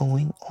fuck is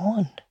going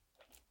on?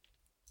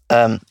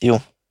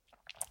 Jo,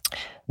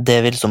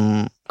 det vi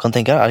liksom kan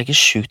tenke her, det ikke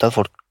sjukt at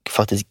folk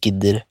faktisk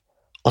gidder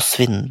å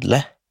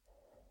svindle.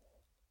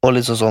 Og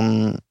liksom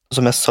sånn,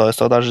 som jeg sa i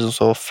sted, det er liksom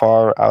så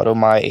far out of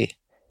my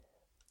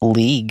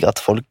league at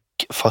folk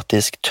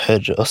faktisk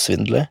tør å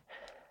svindle.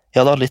 Jeg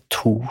hadde aldri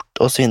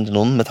tort å svindle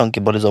noen med tanke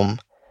på liksom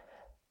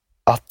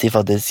at de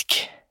faktisk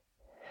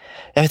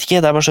jeg vet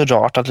ikke, det er bare så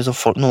rart at liksom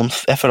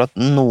jeg føler at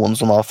noen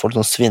som har folk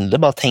som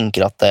svindler bare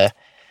tenker at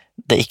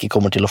det ikke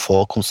kommer til å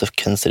få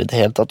konsekvenser i det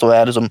hele tatt, og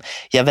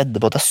jeg vedder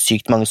på at det er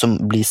sykt mange som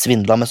blir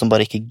svindlet, men som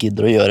bare ikke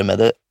gidder å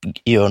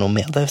gjøre noe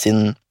med det,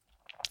 siden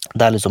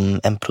det er liksom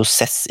en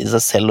prosess i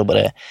seg selv å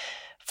bare,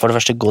 for det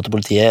første gå til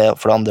politiet,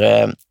 for det andre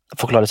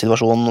forklare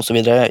situasjonen og så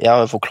videre. Jeg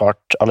har jo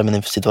forklart alle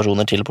mine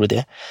situasjoner til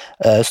politiet,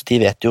 så de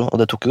vet jo, og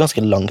det tok jo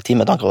ganske lang tid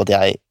med tanke på at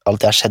alt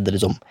det her skjedde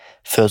liksom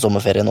før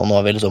sommerferien, og nå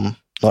er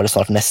det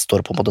snart neste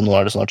år på en måte, nå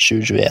er det snart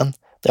 2021,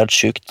 det er helt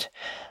sykt.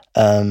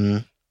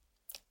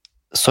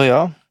 Så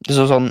ja,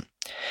 liksom sånn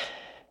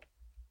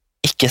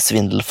ikke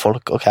svindel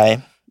folk, ok,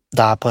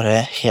 det er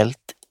bare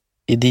helt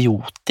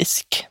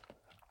idiotisk.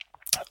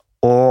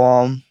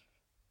 Og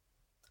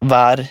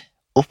vær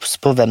obs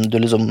på hvem du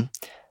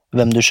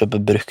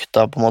kjøper brukt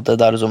av, på en måte.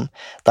 Det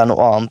er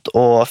noe annet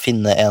å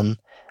finne en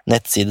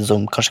nettside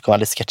som kanskje kan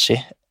være litt sketchy,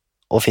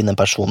 og finne en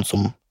person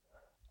som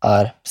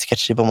er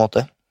sketchy, på en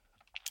måte.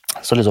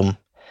 Så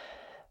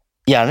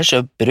gjerne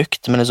kjøp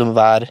brukt, men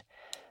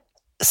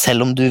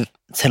selv om du,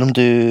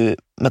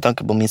 med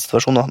tanke på min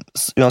situasjon, da,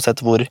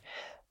 uansett hvor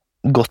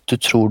godt du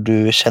tror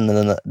du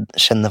kjenner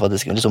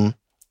faktisk,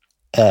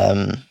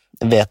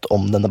 vet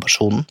om denne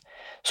personen,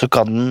 så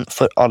kan den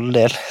for all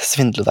del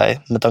svindle deg,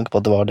 med tanke på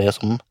at det var det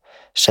som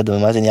skjedde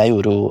med meg, siden jeg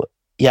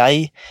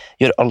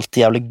gjør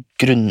alltid jævlig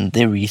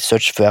grundig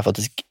research før jeg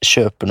faktisk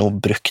kjøper noe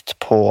brukt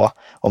på,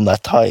 om det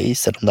er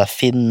Thais, eller om det er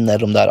Finn,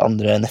 eller om det er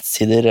andre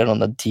nettsider, eller om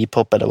det er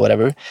Depop, eller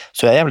whatever,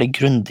 så jeg jævlig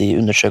grundig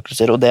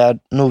undersøkelser, og det er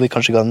noe vi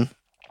kanskje kan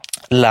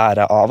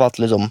lære av, at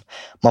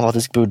man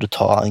faktisk burde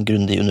ta en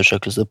grundig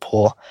undersøkelse på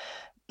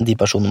de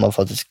personene man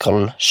faktisk skal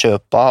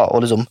kjøpe av, og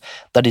det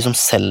er de som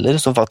selger,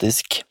 som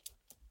faktisk,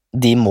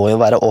 de må jo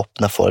være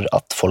åpne for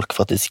at folk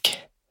faktisk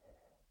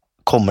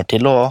kommer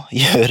til å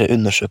gjøre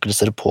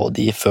undersøkelser på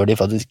de før de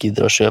faktisk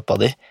gidder å kjøpe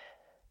av de.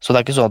 Så det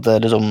er ikke sånn at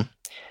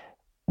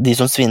de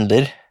som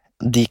svindler,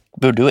 de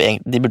burde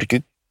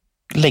ikke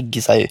legge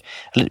seg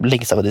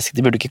faktisk,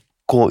 de burde ikke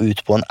gå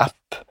ut på en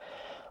app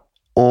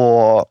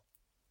og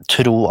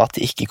tro at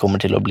de ikke kommer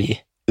til å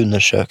bli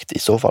undersøkt i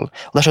så fall.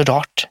 Og det er så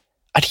rart.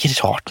 Er det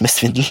ikke rart med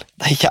svindel?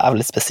 Det er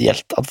jævlig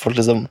spesielt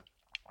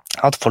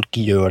at folk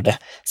gjør det,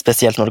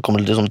 spesielt når det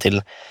kommer til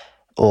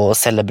å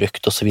selge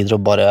brukt og så videre,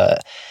 og bare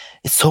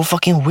it's so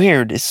fucking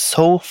weird.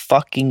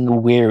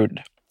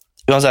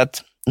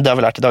 Uansett, det har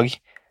vi lært i dag.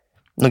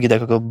 Nå gidder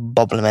jeg ikke å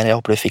bable mer. Jeg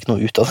håper du fikk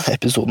noe ut av denne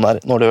episoden her.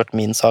 Nå har du hørt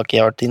min sak,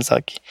 jeg har hørt din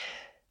sak.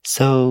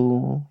 Så,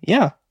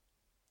 ja.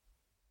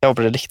 Jeg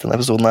håper dere likte denne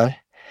episoden her.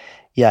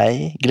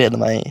 Jeg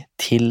gleder meg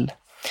til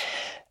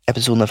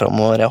episodene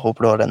fremover. Jeg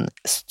håper du har en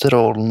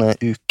strålende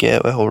uke,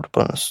 og jeg håper du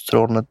har en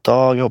strålende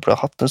dag. Jeg håper du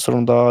har hatt en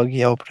strålende dag.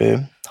 Jeg håper du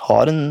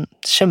har en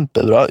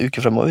kjempebra uke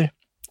fremover.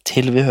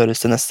 Til vi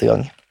høres til neste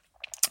gang.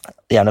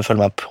 Gjerne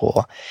følg meg på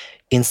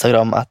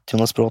Instagram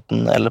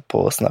 @JonasBråten, eller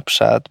på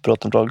Snapchat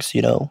BråtenVlogs,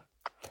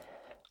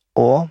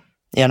 og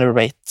gjerne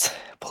rate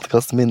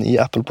podcasten min i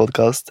Apple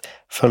Podcast,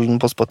 følg den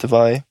på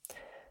Spotify,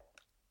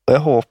 og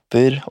jeg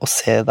håper å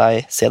se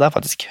deg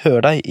faktisk,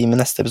 høre deg i min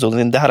neste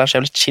episode. Det her er så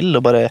jævlig chill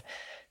å bare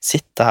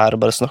sitte her og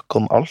bare snakke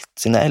om alt,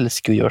 siden jeg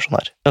elsker å gjøre sånn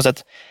her.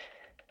 Uansett,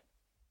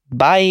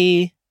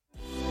 bye!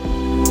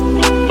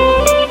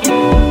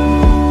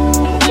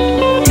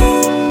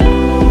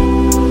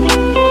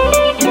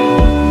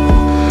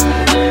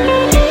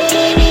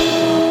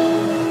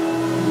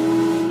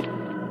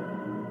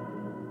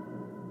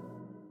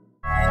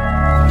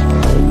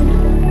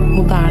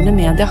 Moderne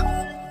media.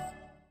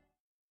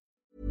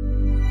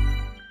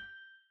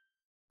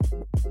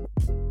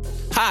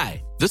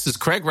 This is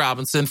Craig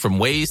Robinson from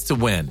Ways to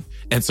Win,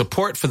 and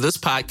support for this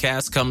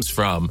podcast comes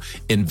from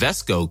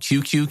Invesco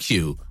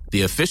QQQ,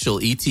 the official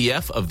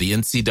ETF of the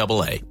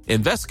NCAA.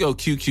 Invesco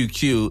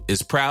QQQ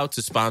is proud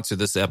to sponsor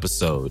this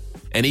episode,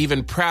 and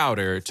even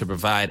prouder to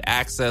provide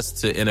access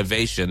to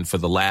innovation for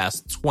the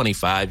last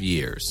 25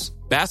 years.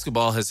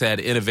 Basketball has had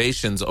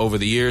innovations over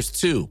the years,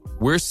 too.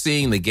 We're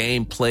seeing the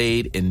game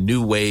played in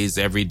new ways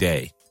every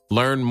day.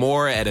 Learn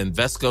more at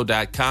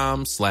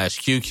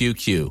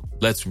Invesco.com/QQQ.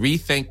 Let's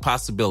rethink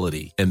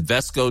possibility.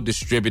 Invesco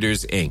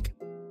Distributors, Inc.